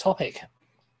particular topic.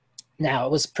 Now,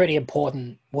 it was pretty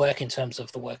important work in terms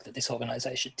of the work that this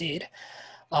organization did.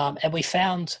 And we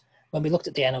found, when we looked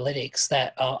at the analytics,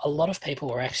 that a lot of people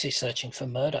were actually searching for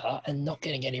murder and not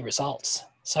getting any results.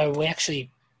 So we actually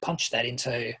punched that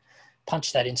into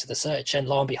the search, and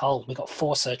lo and behold, we got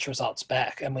 4 search results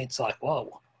back, and it's like,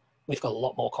 whoa, we've got a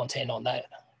lot more content on that.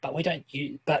 But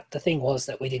but the thing was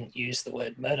that we didn't use the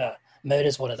word murder. Murder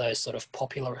is one of those sort of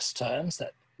popularist terms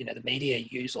that, you know, the media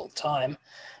use all the time,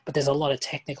 but there's a lot of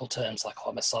technical terms like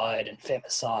homicide and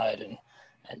femicide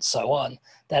and so on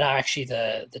that are actually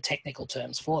the technical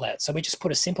terms for that. So we just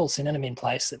put a simple synonym in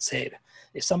place that said,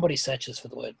 if somebody searches for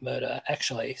the word murder,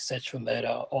 actually search for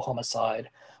murder or homicide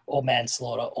or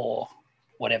manslaughter or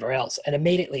whatever else. And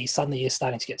immediately, suddenly you're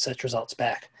starting to get search results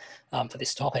back for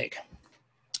this topic.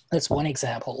 That's one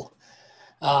example.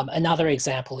 Another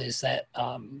example is that,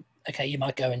 okay, you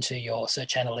might go into your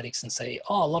search analytics and see,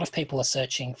 a lot of people are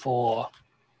searching for,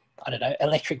 I don't know,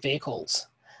 electric vehicles.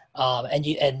 Again,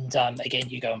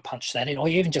 you go and punch that in, or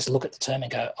you even just look at the term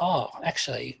and go,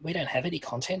 actually, we don't have any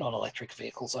content on electric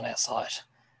vehicles on our site.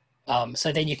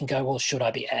 So then you can go, well, should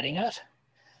I be adding it?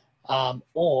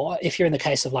 Or if you're in the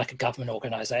case of like a government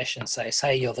organization,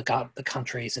 say you're the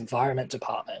country's environment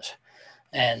department,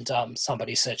 and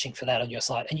somebody's searching for that on your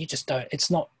site, and you just don't, it's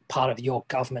not part of your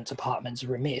government department's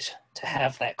remit to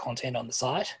have that content on the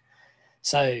site.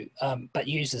 So, but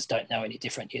users don't know any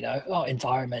different,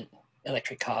 environment,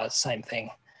 electric cars, same thing.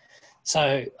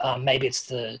 So maybe it's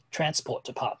the transport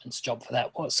department's job for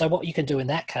that. So what you can do in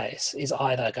that case is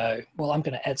either go, well, I'm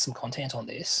going to add some content on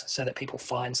this so that people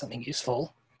find something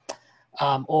useful.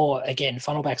 Or again,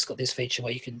 Funnelback's got this feature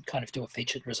where you can kind of do a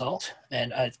featured result.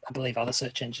 And I believe other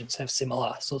search engines have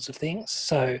similar sorts of things.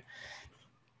 So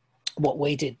what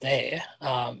we did there,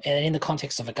 and in the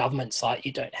context of a government site,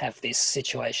 you don't have this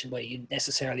situation where you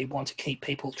necessarily want to keep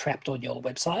people trapped on your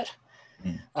website.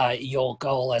 Your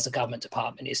goal as a government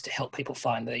department is to help people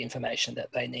find the information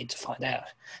that they need to find out.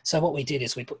 So what we did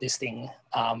is we put this thing,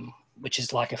 which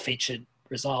is like a featured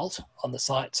result on the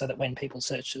site, so that when people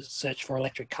search for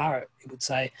electric car, it would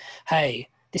say, hey,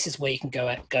 this is where you can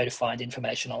go to find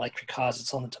information on electric cars.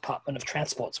 It's on the Department of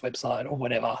Transport's website or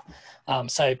whatever.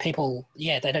 So people,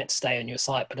 they don't stay on your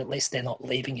site, but at least they're not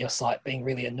leaving your site being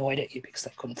really annoyed at you because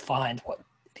they couldn't find what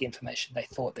the information they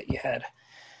thought that you had.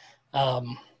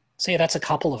 So yeah, that's a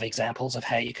couple of examples of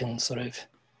how you can sort of,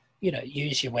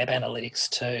 use your web analytics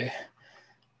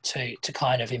to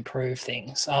kind of improve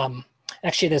things.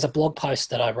 Actually, there's a blog post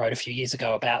that I wrote a few years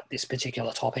ago about this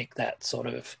particular topic that sort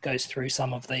of goes through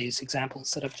some of these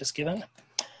examples that I've just given.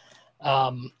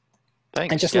 Thanks.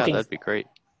 And just that'd be great.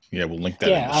 Yeah, we'll link that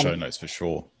in the show notes for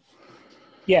sure.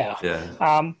 Yeah.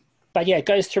 Yeah. But yeah, it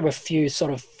goes through a few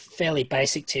sort of fairly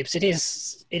basic tips. It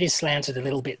is slanted a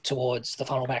little bit towards the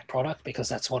Funnelback product because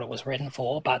that's what it was written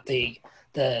for. But the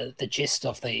gist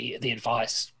of the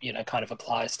advice, kind of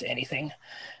applies to anything,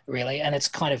 really. And it's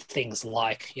kind of things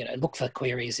like, look for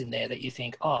queries in there that you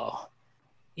think, oh,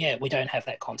 yeah, we don't have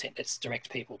that content. Let's direct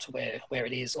people to where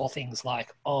it is. Or things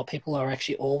like, oh, people are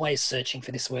actually always searching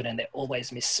for this word and they're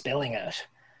always misspelling it.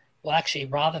 Well, actually,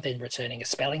 rather than returning a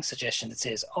spelling suggestion that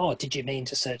says, oh, did you mean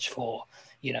to search for,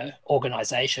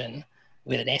 organization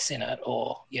with an S in it,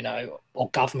 or, or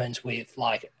government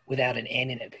without an N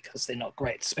in it because they're not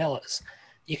great spellers.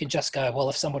 You can just go, well,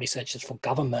 if somebody searches for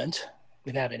government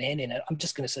without an N in it, I'm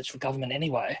just going to search for government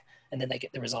anyway. And then they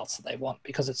get the results that they want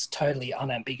because it's totally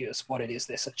unambiguous what it is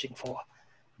they're searching for.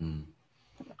 Mm.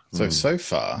 So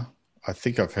far, I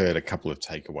think I've heard a couple of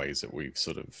takeaways that we've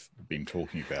sort of been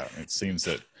talking about. It seems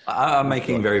that I'm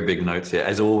making very big notes here.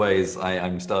 As always,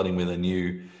 I'm starting with a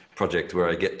new project where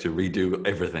I get to redo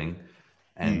everything.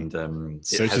 And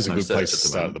search is a good place to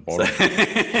start at the bottom.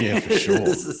 Yeah, for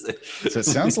sure. So it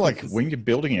sounds like when you're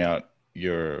building out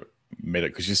your meta,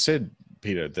 because you said,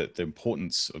 Peter, that the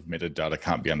importance of metadata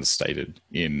can't be understated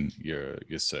in your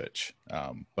search.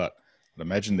 But I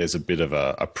imagine there's a bit of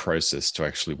a process to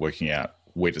actually working out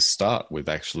where to start with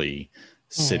actually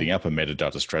setting up a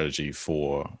metadata strategy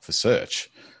for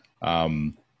search.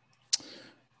 I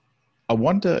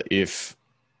wonder if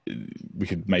we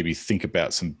could maybe think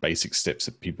about some basic steps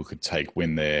that people could take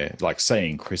when they're, like, say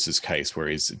in Chris's case, where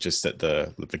he's just at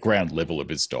the ground level of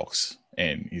his docs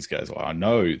and he goes, well, I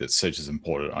know that search is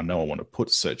important. I know I want to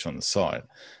put search on the site,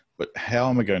 but how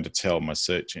am I going to tell my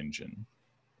search engine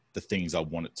the things I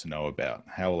want it to know about?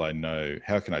 How will I know?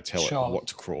 How can I tell it what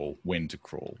to crawl, when to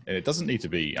crawl? And it doesn't need to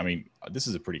be, this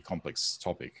is a pretty complex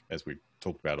topic as we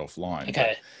talked about offline.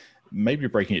 Okay. Maybe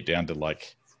breaking it down to,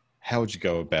 like, how would you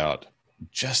go about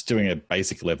just doing a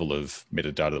basic level of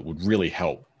metadata that would really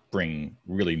help bring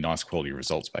really nice quality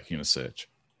results back in a search?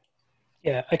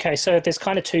 Yeah, okay, so there's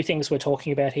kind of two things we're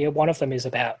talking about here. One of them is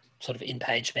about sort of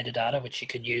in-page metadata, which you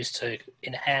could use to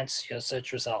enhance your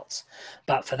search results.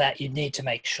 But for that, you need to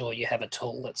make sure you have a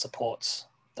tool that supports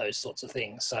those sorts of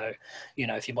things. So,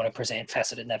 if you want to present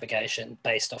faceted navigation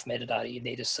based off metadata, you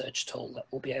need a search tool that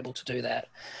will be able to do that.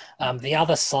 The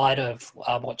other side of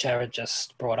what Jared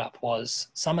just brought up was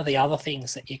some of the other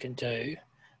things that you can do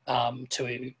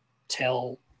to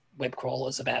tell web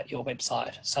crawlers about your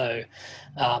website. So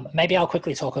maybe I'll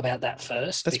quickly talk about that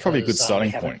first. That's probably a good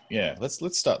starting point. Yeah,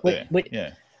 let's start there.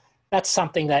 Yeah, that's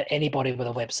something that anybody with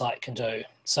a website can do.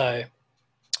 So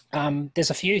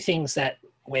there's a few things that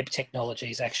web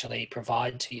technologies actually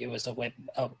provide to you as an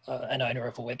owner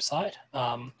of a website.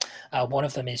 One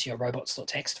of them is your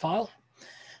robots.txt file.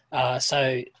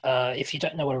 So if you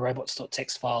don't know what a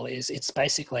robots.txt file is, it's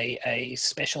basically a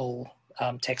special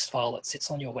text file that sits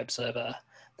on your web server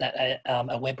that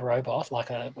a web robot, like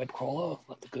a web crawler,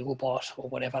 like the Google bot or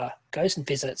whatever, goes and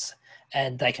visits,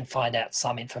 and they can find out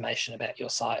some information about your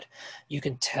site. You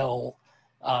can tell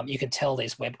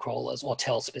these web crawlers, or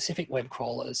tell specific web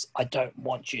crawlers, I don't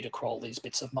want you to crawl these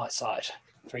bits of my site,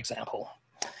 for example.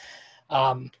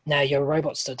 Now your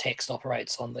robots.txt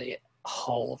operates on the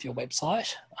whole of your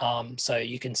website. So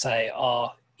you can say,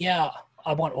 oh yeah,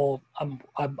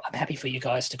 I'm happy for you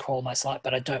guys to crawl my site,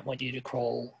 but I don't want you to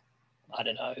crawl, I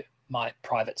don't know, my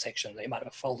private section. You might have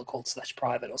a folder called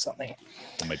 /private or something.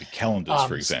 Or maybe calendars,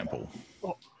 for example.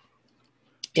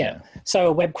 Yeah. So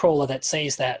a web crawler that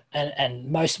sees that, and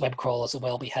most web crawlers are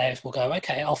well behaved, will go,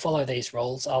 okay, I'll follow these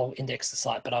rules. I'll index the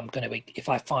site, but I'm going to, if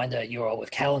I find a URL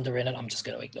with calendar in it, I'm just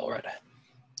going to ignore it.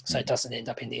 So it doesn't end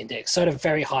up in the index. So at a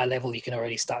very high level, you can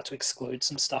already start to exclude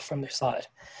some stuff from the site.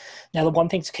 Now, the one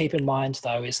thing to keep in mind,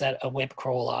 though, is that a web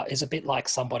crawler is a bit like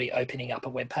somebody opening up a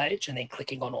web page and then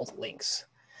clicking on all the links.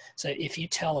 So if you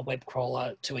tell a web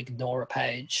crawler to ignore a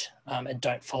page and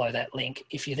don't follow that link,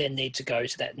 if you then need to go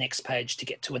to that next page to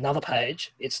get to another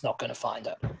page, it's not going to find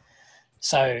it.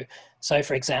 So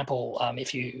for example,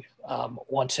 if you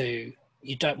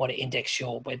you don't want to index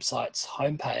your website's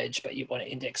homepage, but you want to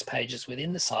index pages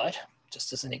within the site,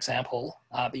 just as an example,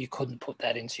 but you couldn't put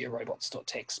that into your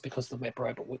robots.txt because the web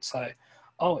robot would say,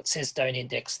 oh, it says don't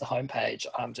index the homepage.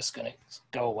 I'm just going to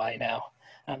go away now.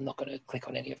 I'm not going to click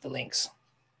on any of the links.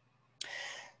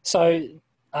 So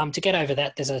to get over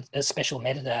that, there's a special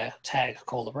metadata tag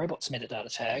called the robots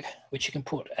metadata tag, which you can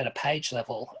put at a page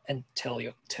level and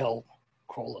tell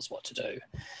crawlers what to do.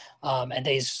 And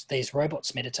these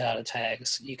robots metadata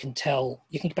tags, you can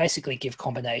basically give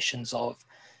combinations of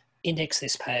index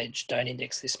this page, don't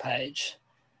index this page,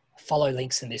 follow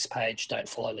links in this page, don't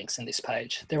follow links in this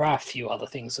page. There are a few other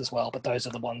things as well, but those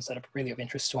are the ones that are really of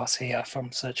interest to us here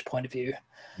from search point of view.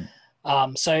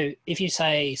 So if you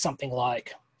say something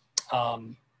like,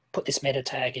 put this meta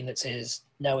tag in that says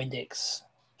no index,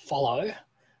 follow,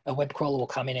 a web crawler will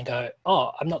come in and go,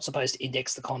 oh, I'm not supposed to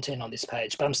index the content on this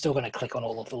page, but I'm still going to click on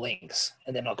all of the links,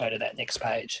 and then I'll go to that next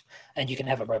page. And you can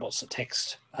have a robots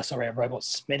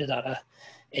metadata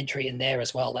entry in there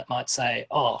as well that might say,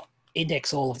 oh,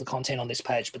 index all of the content on this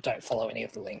page, but don't follow any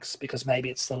of the links, because maybe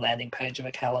it's the landing page of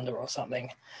a calendar or something.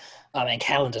 And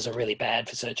calendars are really bad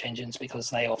for search engines because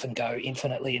they often go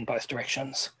infinitely in both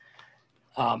directions.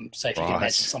 So if you can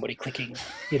imagine somebody clicking,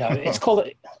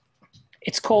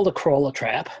 it's called a crawler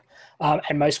trap,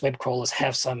 and most web crawlers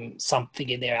have something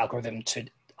in their algorithm to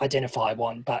identify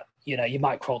one. But you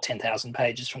might crawl 10,000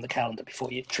 pages from the calendar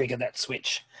before you trigger that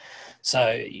switch.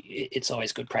 So it's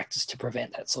always good practice to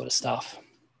prevent that sort of stuff.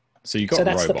 So you got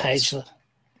that's robots. The page.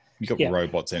 You got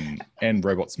robots and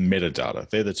robots metadata.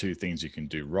 They're the two things you can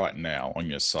do right now on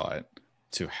your site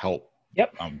to help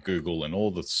Google and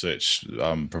all the search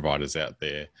providers out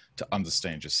there to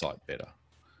understand your site better.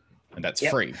 And that's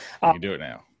free. You can do it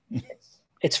now.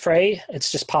 It's free.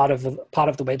 It's just part of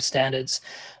the web standards.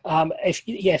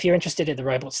 If you're interested in the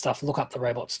robot stuff, look up the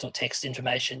robots.txt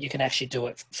information. You can actually do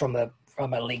it from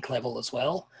a link level as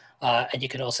well. And you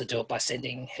can also do it by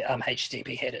sending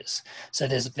HTTP headers. So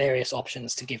there's various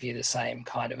options to give you the same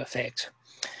kind of effect.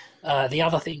 The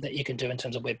other thing that you can do in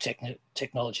terms of web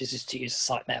technologies is to use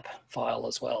a sitemap file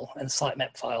as well. And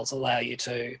sitemap files allow you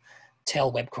to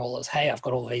tell web crawlers, hey, I've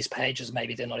got all these pages,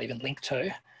 maybe they're not even linked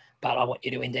to, but I want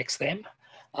you to index them.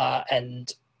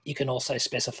 And you can also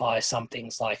specify some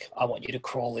things like, I want you to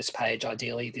crawl this page,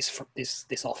 ideally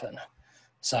this often.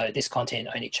 So this content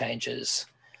only changes,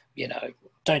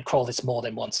 don't crawl this more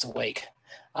than once a week.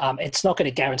 It's not going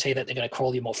to guarantee that they're going to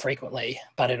crawl you more frequently,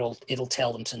 but it'll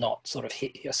tell them to not sort of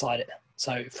hit your site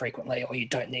so frequently, or you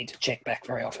don't need to check back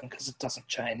very often because it doesn't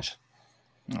change.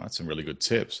 Oh, that's some really good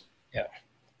tips. Yeah.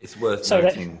 It's worth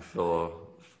noting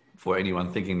for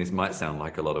anyone thinking this might sound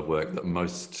like a lot of work that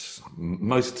most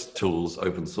tools,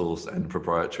 open source and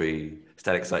proprietary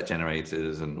static site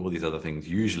generators and all these other things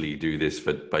usually do this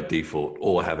by default,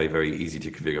 or have a very easy to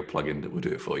configure plugin that will do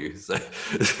it for you. So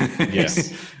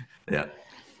yes. Yeah.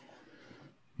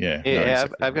 Yeah. No,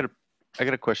 exactly. I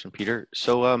got a question, Peter.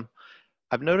 So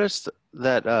I've noticed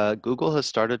that Google has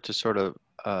started to sort of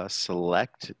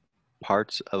select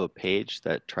parts of a page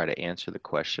that try to answer the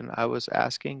question I was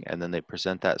asking, and then they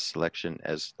present that selection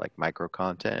as like micro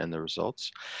content in the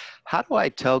results. How do I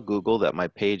tell Google that my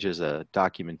page is a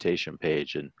documentation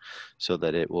page, and so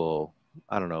that it will,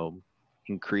 I don't know,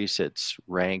 increase its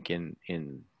rank in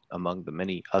among the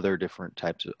many other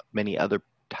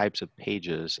types of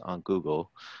pages on Google?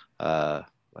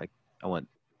 Like I want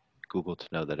Google to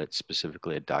know that it's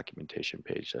specifically a documentation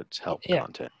page that's help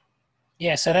content.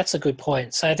 Yeah, so that's a good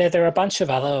point. So there are a bunch of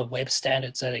other web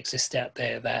standards that exist out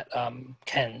there that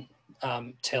can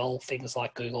tell things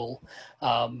like Google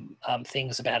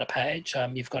things about a page.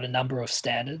 You've got a number of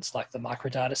standards, like the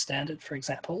microdata standard, for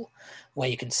example, where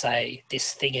you can say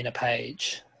this thing in a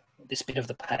page, this bit of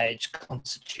the page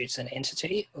constitutes an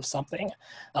entity of something.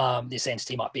 This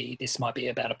entity might be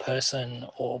about a person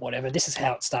or whatever. This is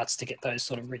how it starts to get those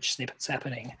sort of rich snippets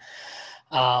happening.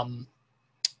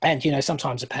 And,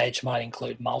 sometimes a page might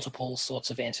include multiple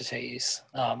sorts of entities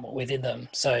within them.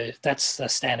 So that's a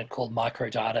standard called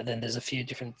microdata. Then there's a few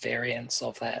different variants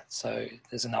of that. So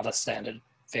there's another standard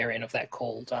variant of that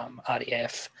called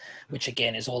RDF, which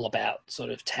again is all about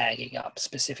sort of tagging up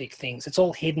specific things. It's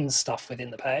all hidden stuff within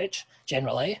the page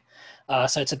generally.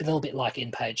 So it's a little bit like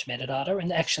in-page metadata,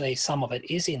 and actually some of it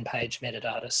is in-page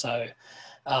metadata. So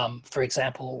for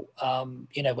example,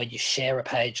 when you share a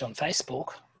page on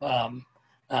Facebook,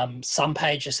 some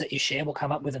pages that you share will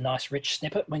come up with a nice rich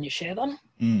snippet when you share them.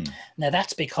 Now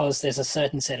that's because there's a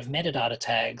certain set of metadata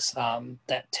tags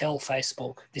that tell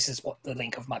Facebook, this is what the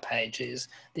link of my page is.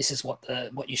 This is what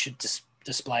you should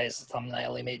display as the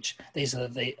thumbnail image. These are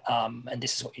and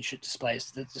this is what you should display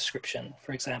as the description,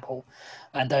 for example.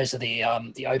 And those are the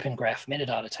Open Graph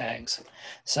metadata tags.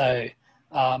 So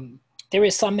there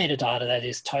is some metadata that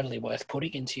is totally worth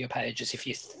putting into your pages if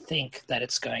you think that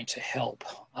it's going to help.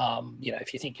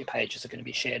 If you think your pages are going to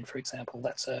be shared, for example,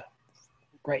 that's a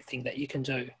great thing that you can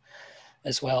do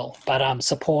as well. But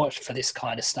support for this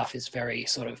kind of stuff is very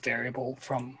sort of variable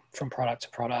from product to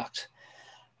product.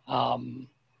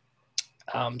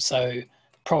 So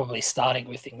probably starting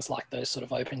with things like those sort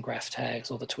of Open Graph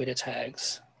tags or the Twitter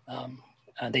tags,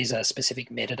 and these are specific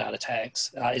metadata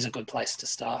tags, is a good place to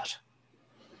start.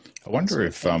 I wonder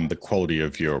if the quality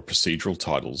of your procedural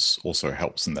titles also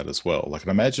helps in that as well. Like, I can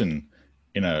imagine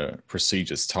in a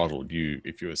procedures title,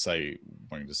 if you were, say,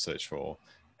 wanting to search for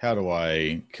how do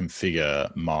I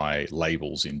configure my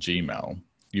labels in Gmail,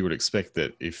 you would expect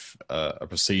that if a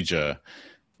procedure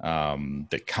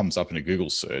that comes up in a Google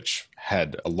search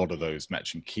had a lot of those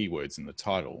matching keywords in the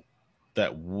title,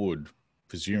 that would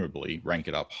presumably rank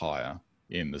it up higher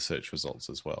in the search results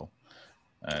as well.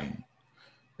 And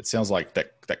it sounds like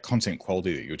that content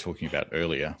quality that you were talking about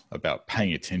earlier, about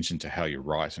paying attention to how you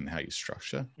write and how you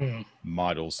structure,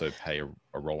 might also play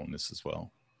a role in this as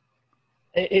well.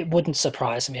 It wouldn't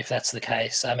surprise me if that's the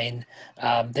case. I mean,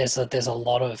 there's a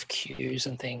lot of cues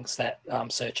and things that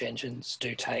search engines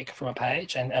do take from a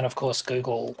page. And of course,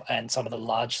 Google and some of the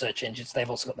large search engines, they've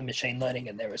also got the machine learning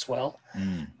in there as well.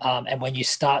 And when you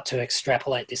start to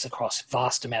extrapolate this across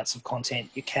vast amounts of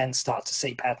content, you can start to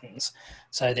see patterns.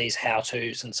 So these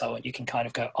how-tos and so on, you can kind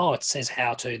of go, oh, it says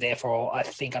how-to, therefore I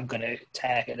think I'm going to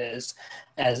tag it as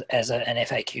an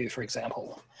FAQ, for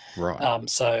example. Right.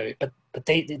 But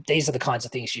these are the kinds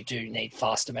of things you do need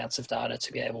vast amounts of data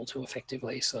to be able to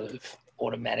effectively sort of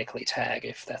automatically tag,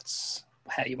 if that's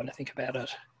how you want to think about it.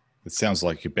 It sounds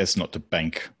like you're best not to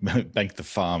bank the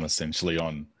farm essentially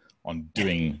on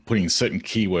putting certain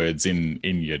keywords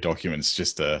in your documents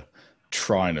just to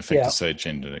try and affect a search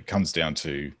engine. It comes down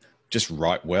to just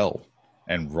write well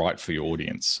and write for your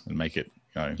audience and make it,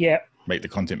 make the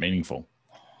content meaningful.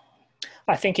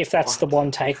 I think if that's the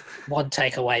one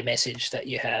takeaway message that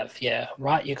you have,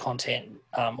 write your content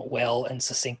well and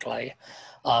succinctly,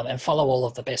 and follow all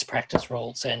of the best practice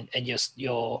rules, and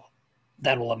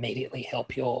that will immediately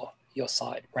help your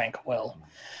site rank well,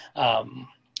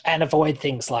 and avoid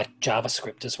things like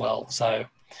JavaScript as well. So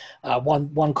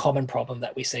one common problem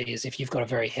that we see is if you've got a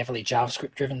very heavily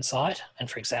JavaScript driven site, and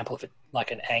for example, if it's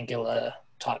like an Angular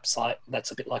type site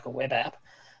that's a bit like a web app,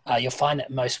 you'll find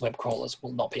that most web crawlers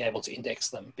will not be able to index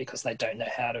them because they don't know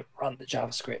how to run the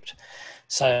JavaScript.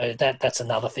 So that's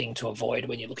another thing to avoid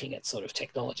when you're looking at sort of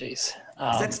technologies.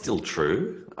 Is that still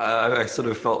true? I sort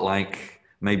of felt like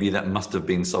maybe that must have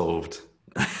been solved.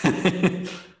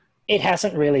 It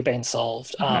hasn't really been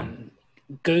solved.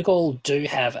 Google do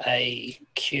have a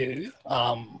queue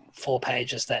for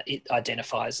pages that it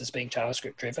identifies as being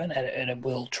JavaScript driven, and it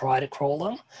will try to crawl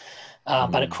them.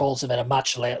 But it crawls them at a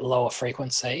much lower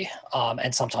frequency,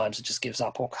 and sometimes it just gives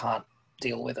up or can't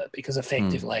deal with it because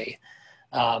effectively,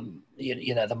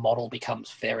 the model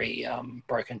becomes very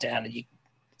broken down, and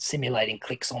simulating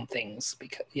clicks on things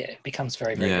becomes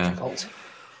very, very difficult.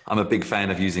 I'm a big fan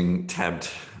of using tabbed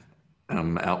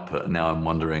output. Now I'm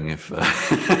wondering if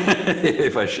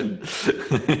if I should.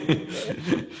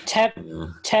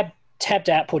 Tabbed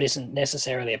output isn't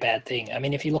necessarily a bad thing. I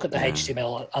mean, if you look at the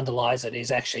HTML underlies it,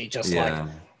 is actually just like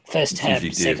first tab,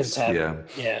 second tab.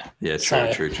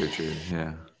 True.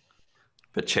 Yeah.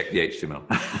 But check the HTML.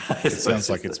 It sounds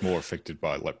like it's more affected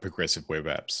by like progressive web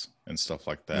apps and stuff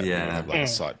like that. Yeah. You have like a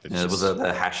site that it was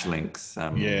the hash links.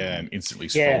 And instantly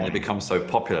scroll. It becomes so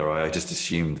popular. I just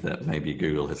assumed that maybe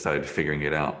Google had started figuring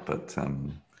it out, but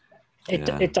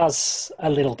It does a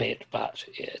little bit, but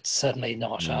it's certainly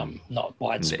not not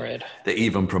widespread. They're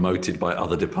even promoted by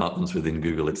other departments within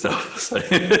Google itself. So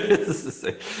It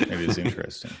is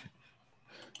interesting.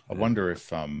 I wonder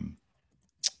if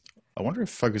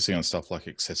focusing on stuff like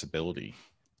accessibility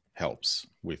helps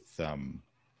with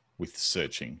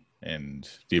searching and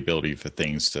the ability for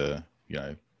things to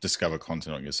discover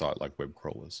content on your site like web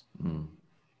crawlers.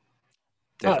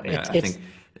 Definitely, I think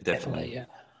definitely.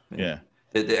 Yeah.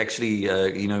 Actually,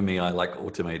 you know me, I like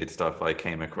automated stuff. I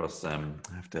came across, I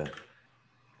have to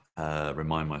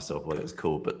remind myself what it was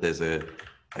called, but there's a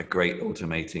great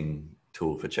automating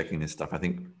tool for checking this stuff. I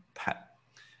think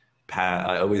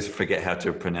I always forget how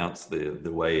to pronounce the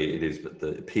way it is, but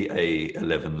the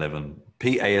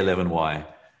PA11Y,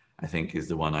 I think, is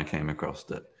the one I came across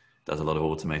that does a lot of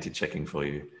automated checking for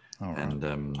you. Right. And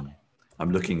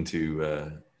I'm looking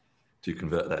to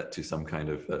convert that to some kind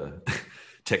of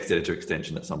text editor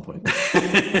extension at some point, but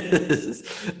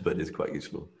it's quite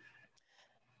useful.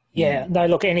 Yeah, no,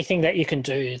 look, anything that you can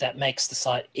do that makes the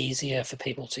site easier for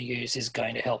people to use is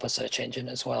going to help a search engine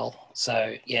as well.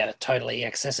 So yeah, totally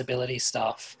accessibility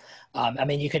stuff. I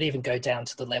mean, you could even go down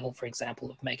to the level, for example,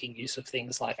 of making use of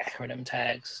things like acronym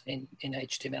tags in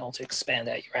HTML to expand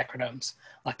out your acronyms.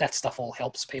 Like that stuff all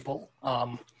helps people.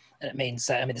 And it means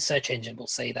that, the search engine will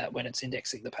see that when it's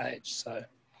indexing the page. So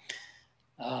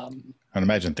I'd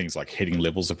imagine things like heading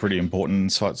levels are pretty important in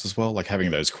sites as well, like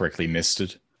having those correctly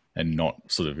nested and not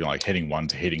sort of like heading 1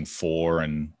 to heading 4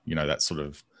 and, that sort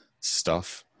of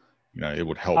stuff. It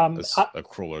would help a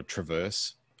crawler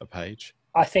traverse a page.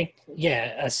 I think,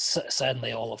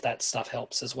 certainly all of that stuff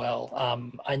helps as well.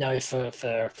 I know for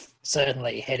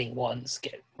certainly heading 1s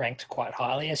get ranked quite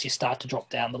highly. As you start to drop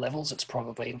down the levels, it's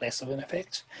probably less of an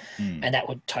effect. And that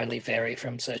would totally vary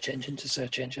from search engine to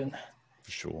search engine.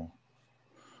 For sure.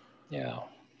 Yeah.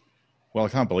 Well, I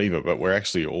can't believe it, but we're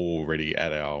actually already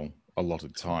at our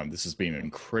allotted time. This has been an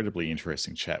incredibly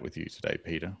interesting chat with you today,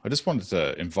 Peter. I just wanted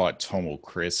to invite Tom or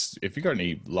Chris, if you got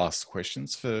any last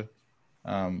questions for,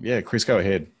 Chris, go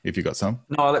ahead if you got some.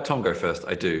 No, I'll let Tom go first.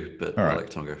 I do, but I'll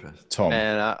let Tom go first. Tom.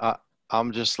 And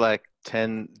I'm just like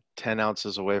 10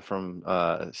 ounces away from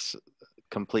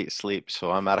complete sleep, so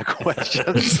I'm out of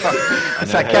questions.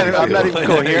 I'm not even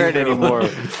coherent anymore.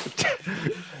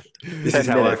 This is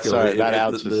how I feel. Sorry,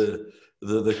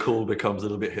 the call becomes a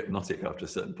little bit hypnotic after a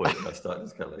certain point. I start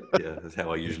just kind of like, that's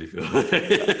how I usually feel. How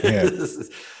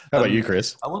about you,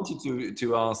 Chris? I wanted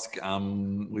to ask,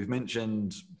 we've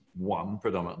mentioned one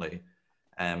predominantly.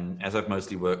 As I've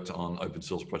mostly worked on open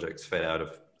source projects fed out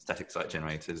of static site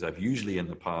generators, I've usually in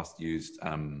the past used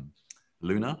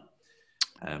Luna,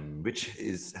 which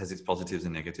has its positives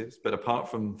and negatives. But apart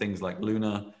from things like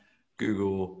Luna,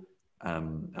 Google,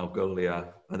 Algolia,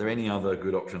 are there any other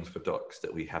good options for docs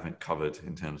that we haven't covered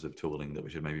in terms of tooling that we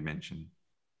should maybe mention?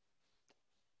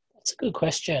 That's a good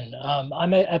question.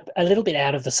 I'm a little bit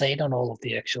out of the scene on all of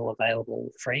the actual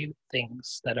available free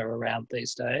things that are around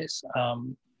these days.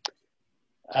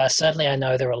 Certainly, I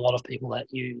know there are a lot of people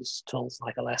that use tools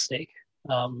like Elastic,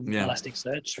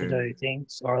 Elasticsearch to do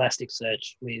things, or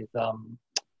Elasticsearch with,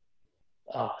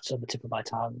 it's on the tip of my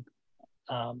tongue.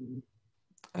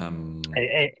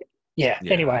 Anyway.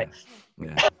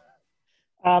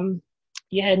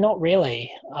 Not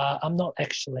really. I'm not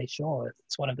actually sure.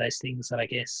 It's one of those things that I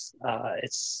guess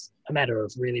it's a matter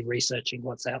of really researching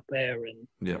what's out there and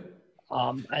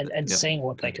seeing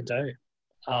what they can do.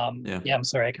 I'm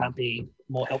sorry, I can't be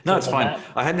more helpful. No, it's fine.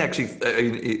 I hadn't actually,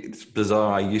 it's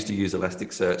bizarre. I used to use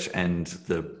Elasticsearch and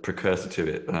the precursor to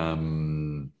it. I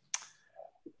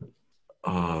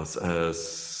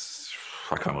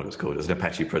can't remember what it's called. It's an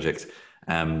Apache project.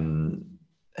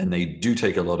 And they do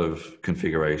take a lot of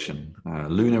configuration.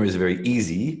 Luna is very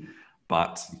easy,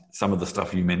 but some of the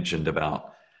stuff you mentioned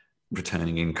about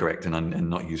returning incorrect and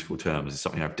not useful terms is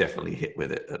something I've definitely hit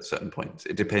with it at certain points.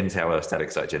 It depends how a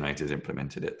static site generator has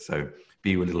implemented it. So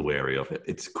be a little wary of it.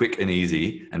 It's quick and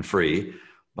easy and free,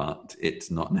 but it's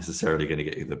not necessarily going to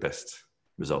get you the best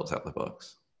results out of the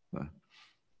box. So.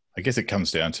 I guess it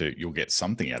comes down to you'll get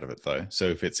something out of it though. So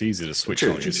if it's easy to switch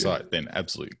on your site, then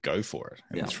absolutely go for it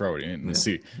and throw it in and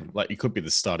see. Like it could be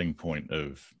the starting point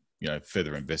of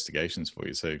further investigations for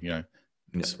you. So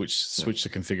switch the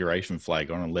configuration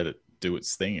flag on and let it do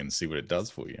its thing and see what it does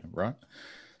for you. Right?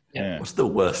 Yeah. What's the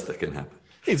worst that can happen?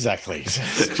 Exactly.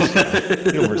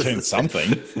 It'll return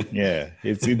something. Yeah,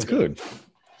 it's good.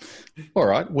 All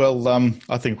right. Well,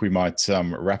 I think we might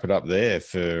wrap it up there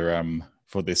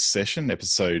for this session,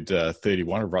 episode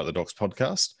 31 of Write the Docs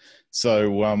podcast.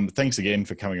 So thanks again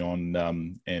for coming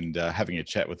on and having a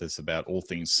chat with us about all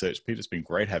things search. Peter, it's been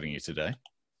great having you today.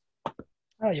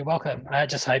 Oh, you're welcome. I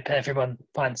just hope everyone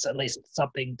finds at least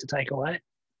something to take away.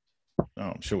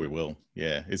 Oh, I'm sure we will.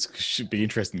 Yeah, it should be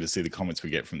interesting to see the comments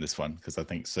we get from this one, because I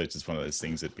think search is one of those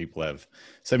things that people have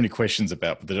so many questions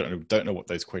about, but they don't know what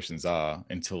those questions are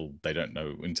until they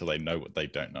know what they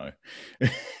don't know.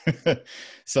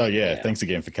 So yeah, thanks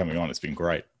again for coming on. It's been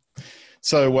great.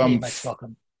 So You're most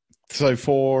welcome. So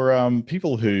for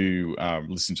people who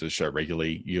listen to the show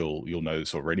regularly, you'll know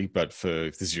this already. But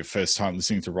if this is your first time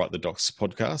listening to Write the Docs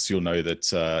podcast, you'll know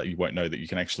that you won't know that you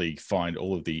can actually find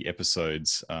all of the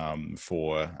episodes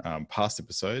for past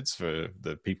episodes for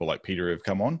the people like Peter who have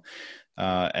come on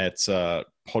at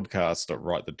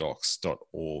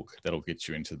podcast.writethedocs.org. That'll get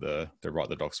you into the Write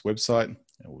the Docs website, and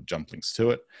we'll jump links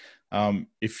to it.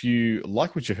 If you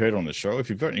like what you heard on the show, if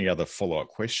you've got any other follow-up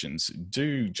questions,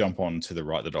 do jump on to the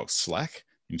Write the Docs Slack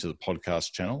into the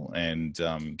podcast channel and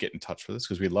get in touch with us,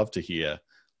 because we'd love to hear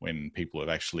when people have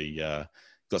actually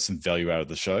got some value out of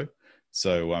the show.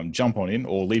 So jump on in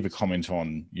or leave a comment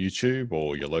on YouTube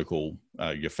or your local,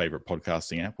 your favorite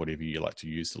podcasting app, whatever you like to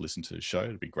use to listen to the show.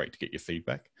 It'd be great to get your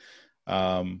feedback.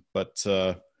 But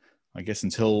I guess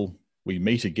until we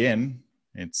meet again,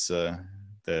 it's...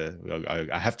 I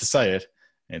have to say it,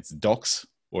 it's docs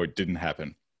or it didn't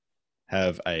happen.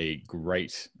 Have a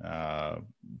great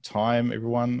time,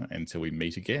 everyone, until we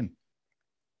meet again.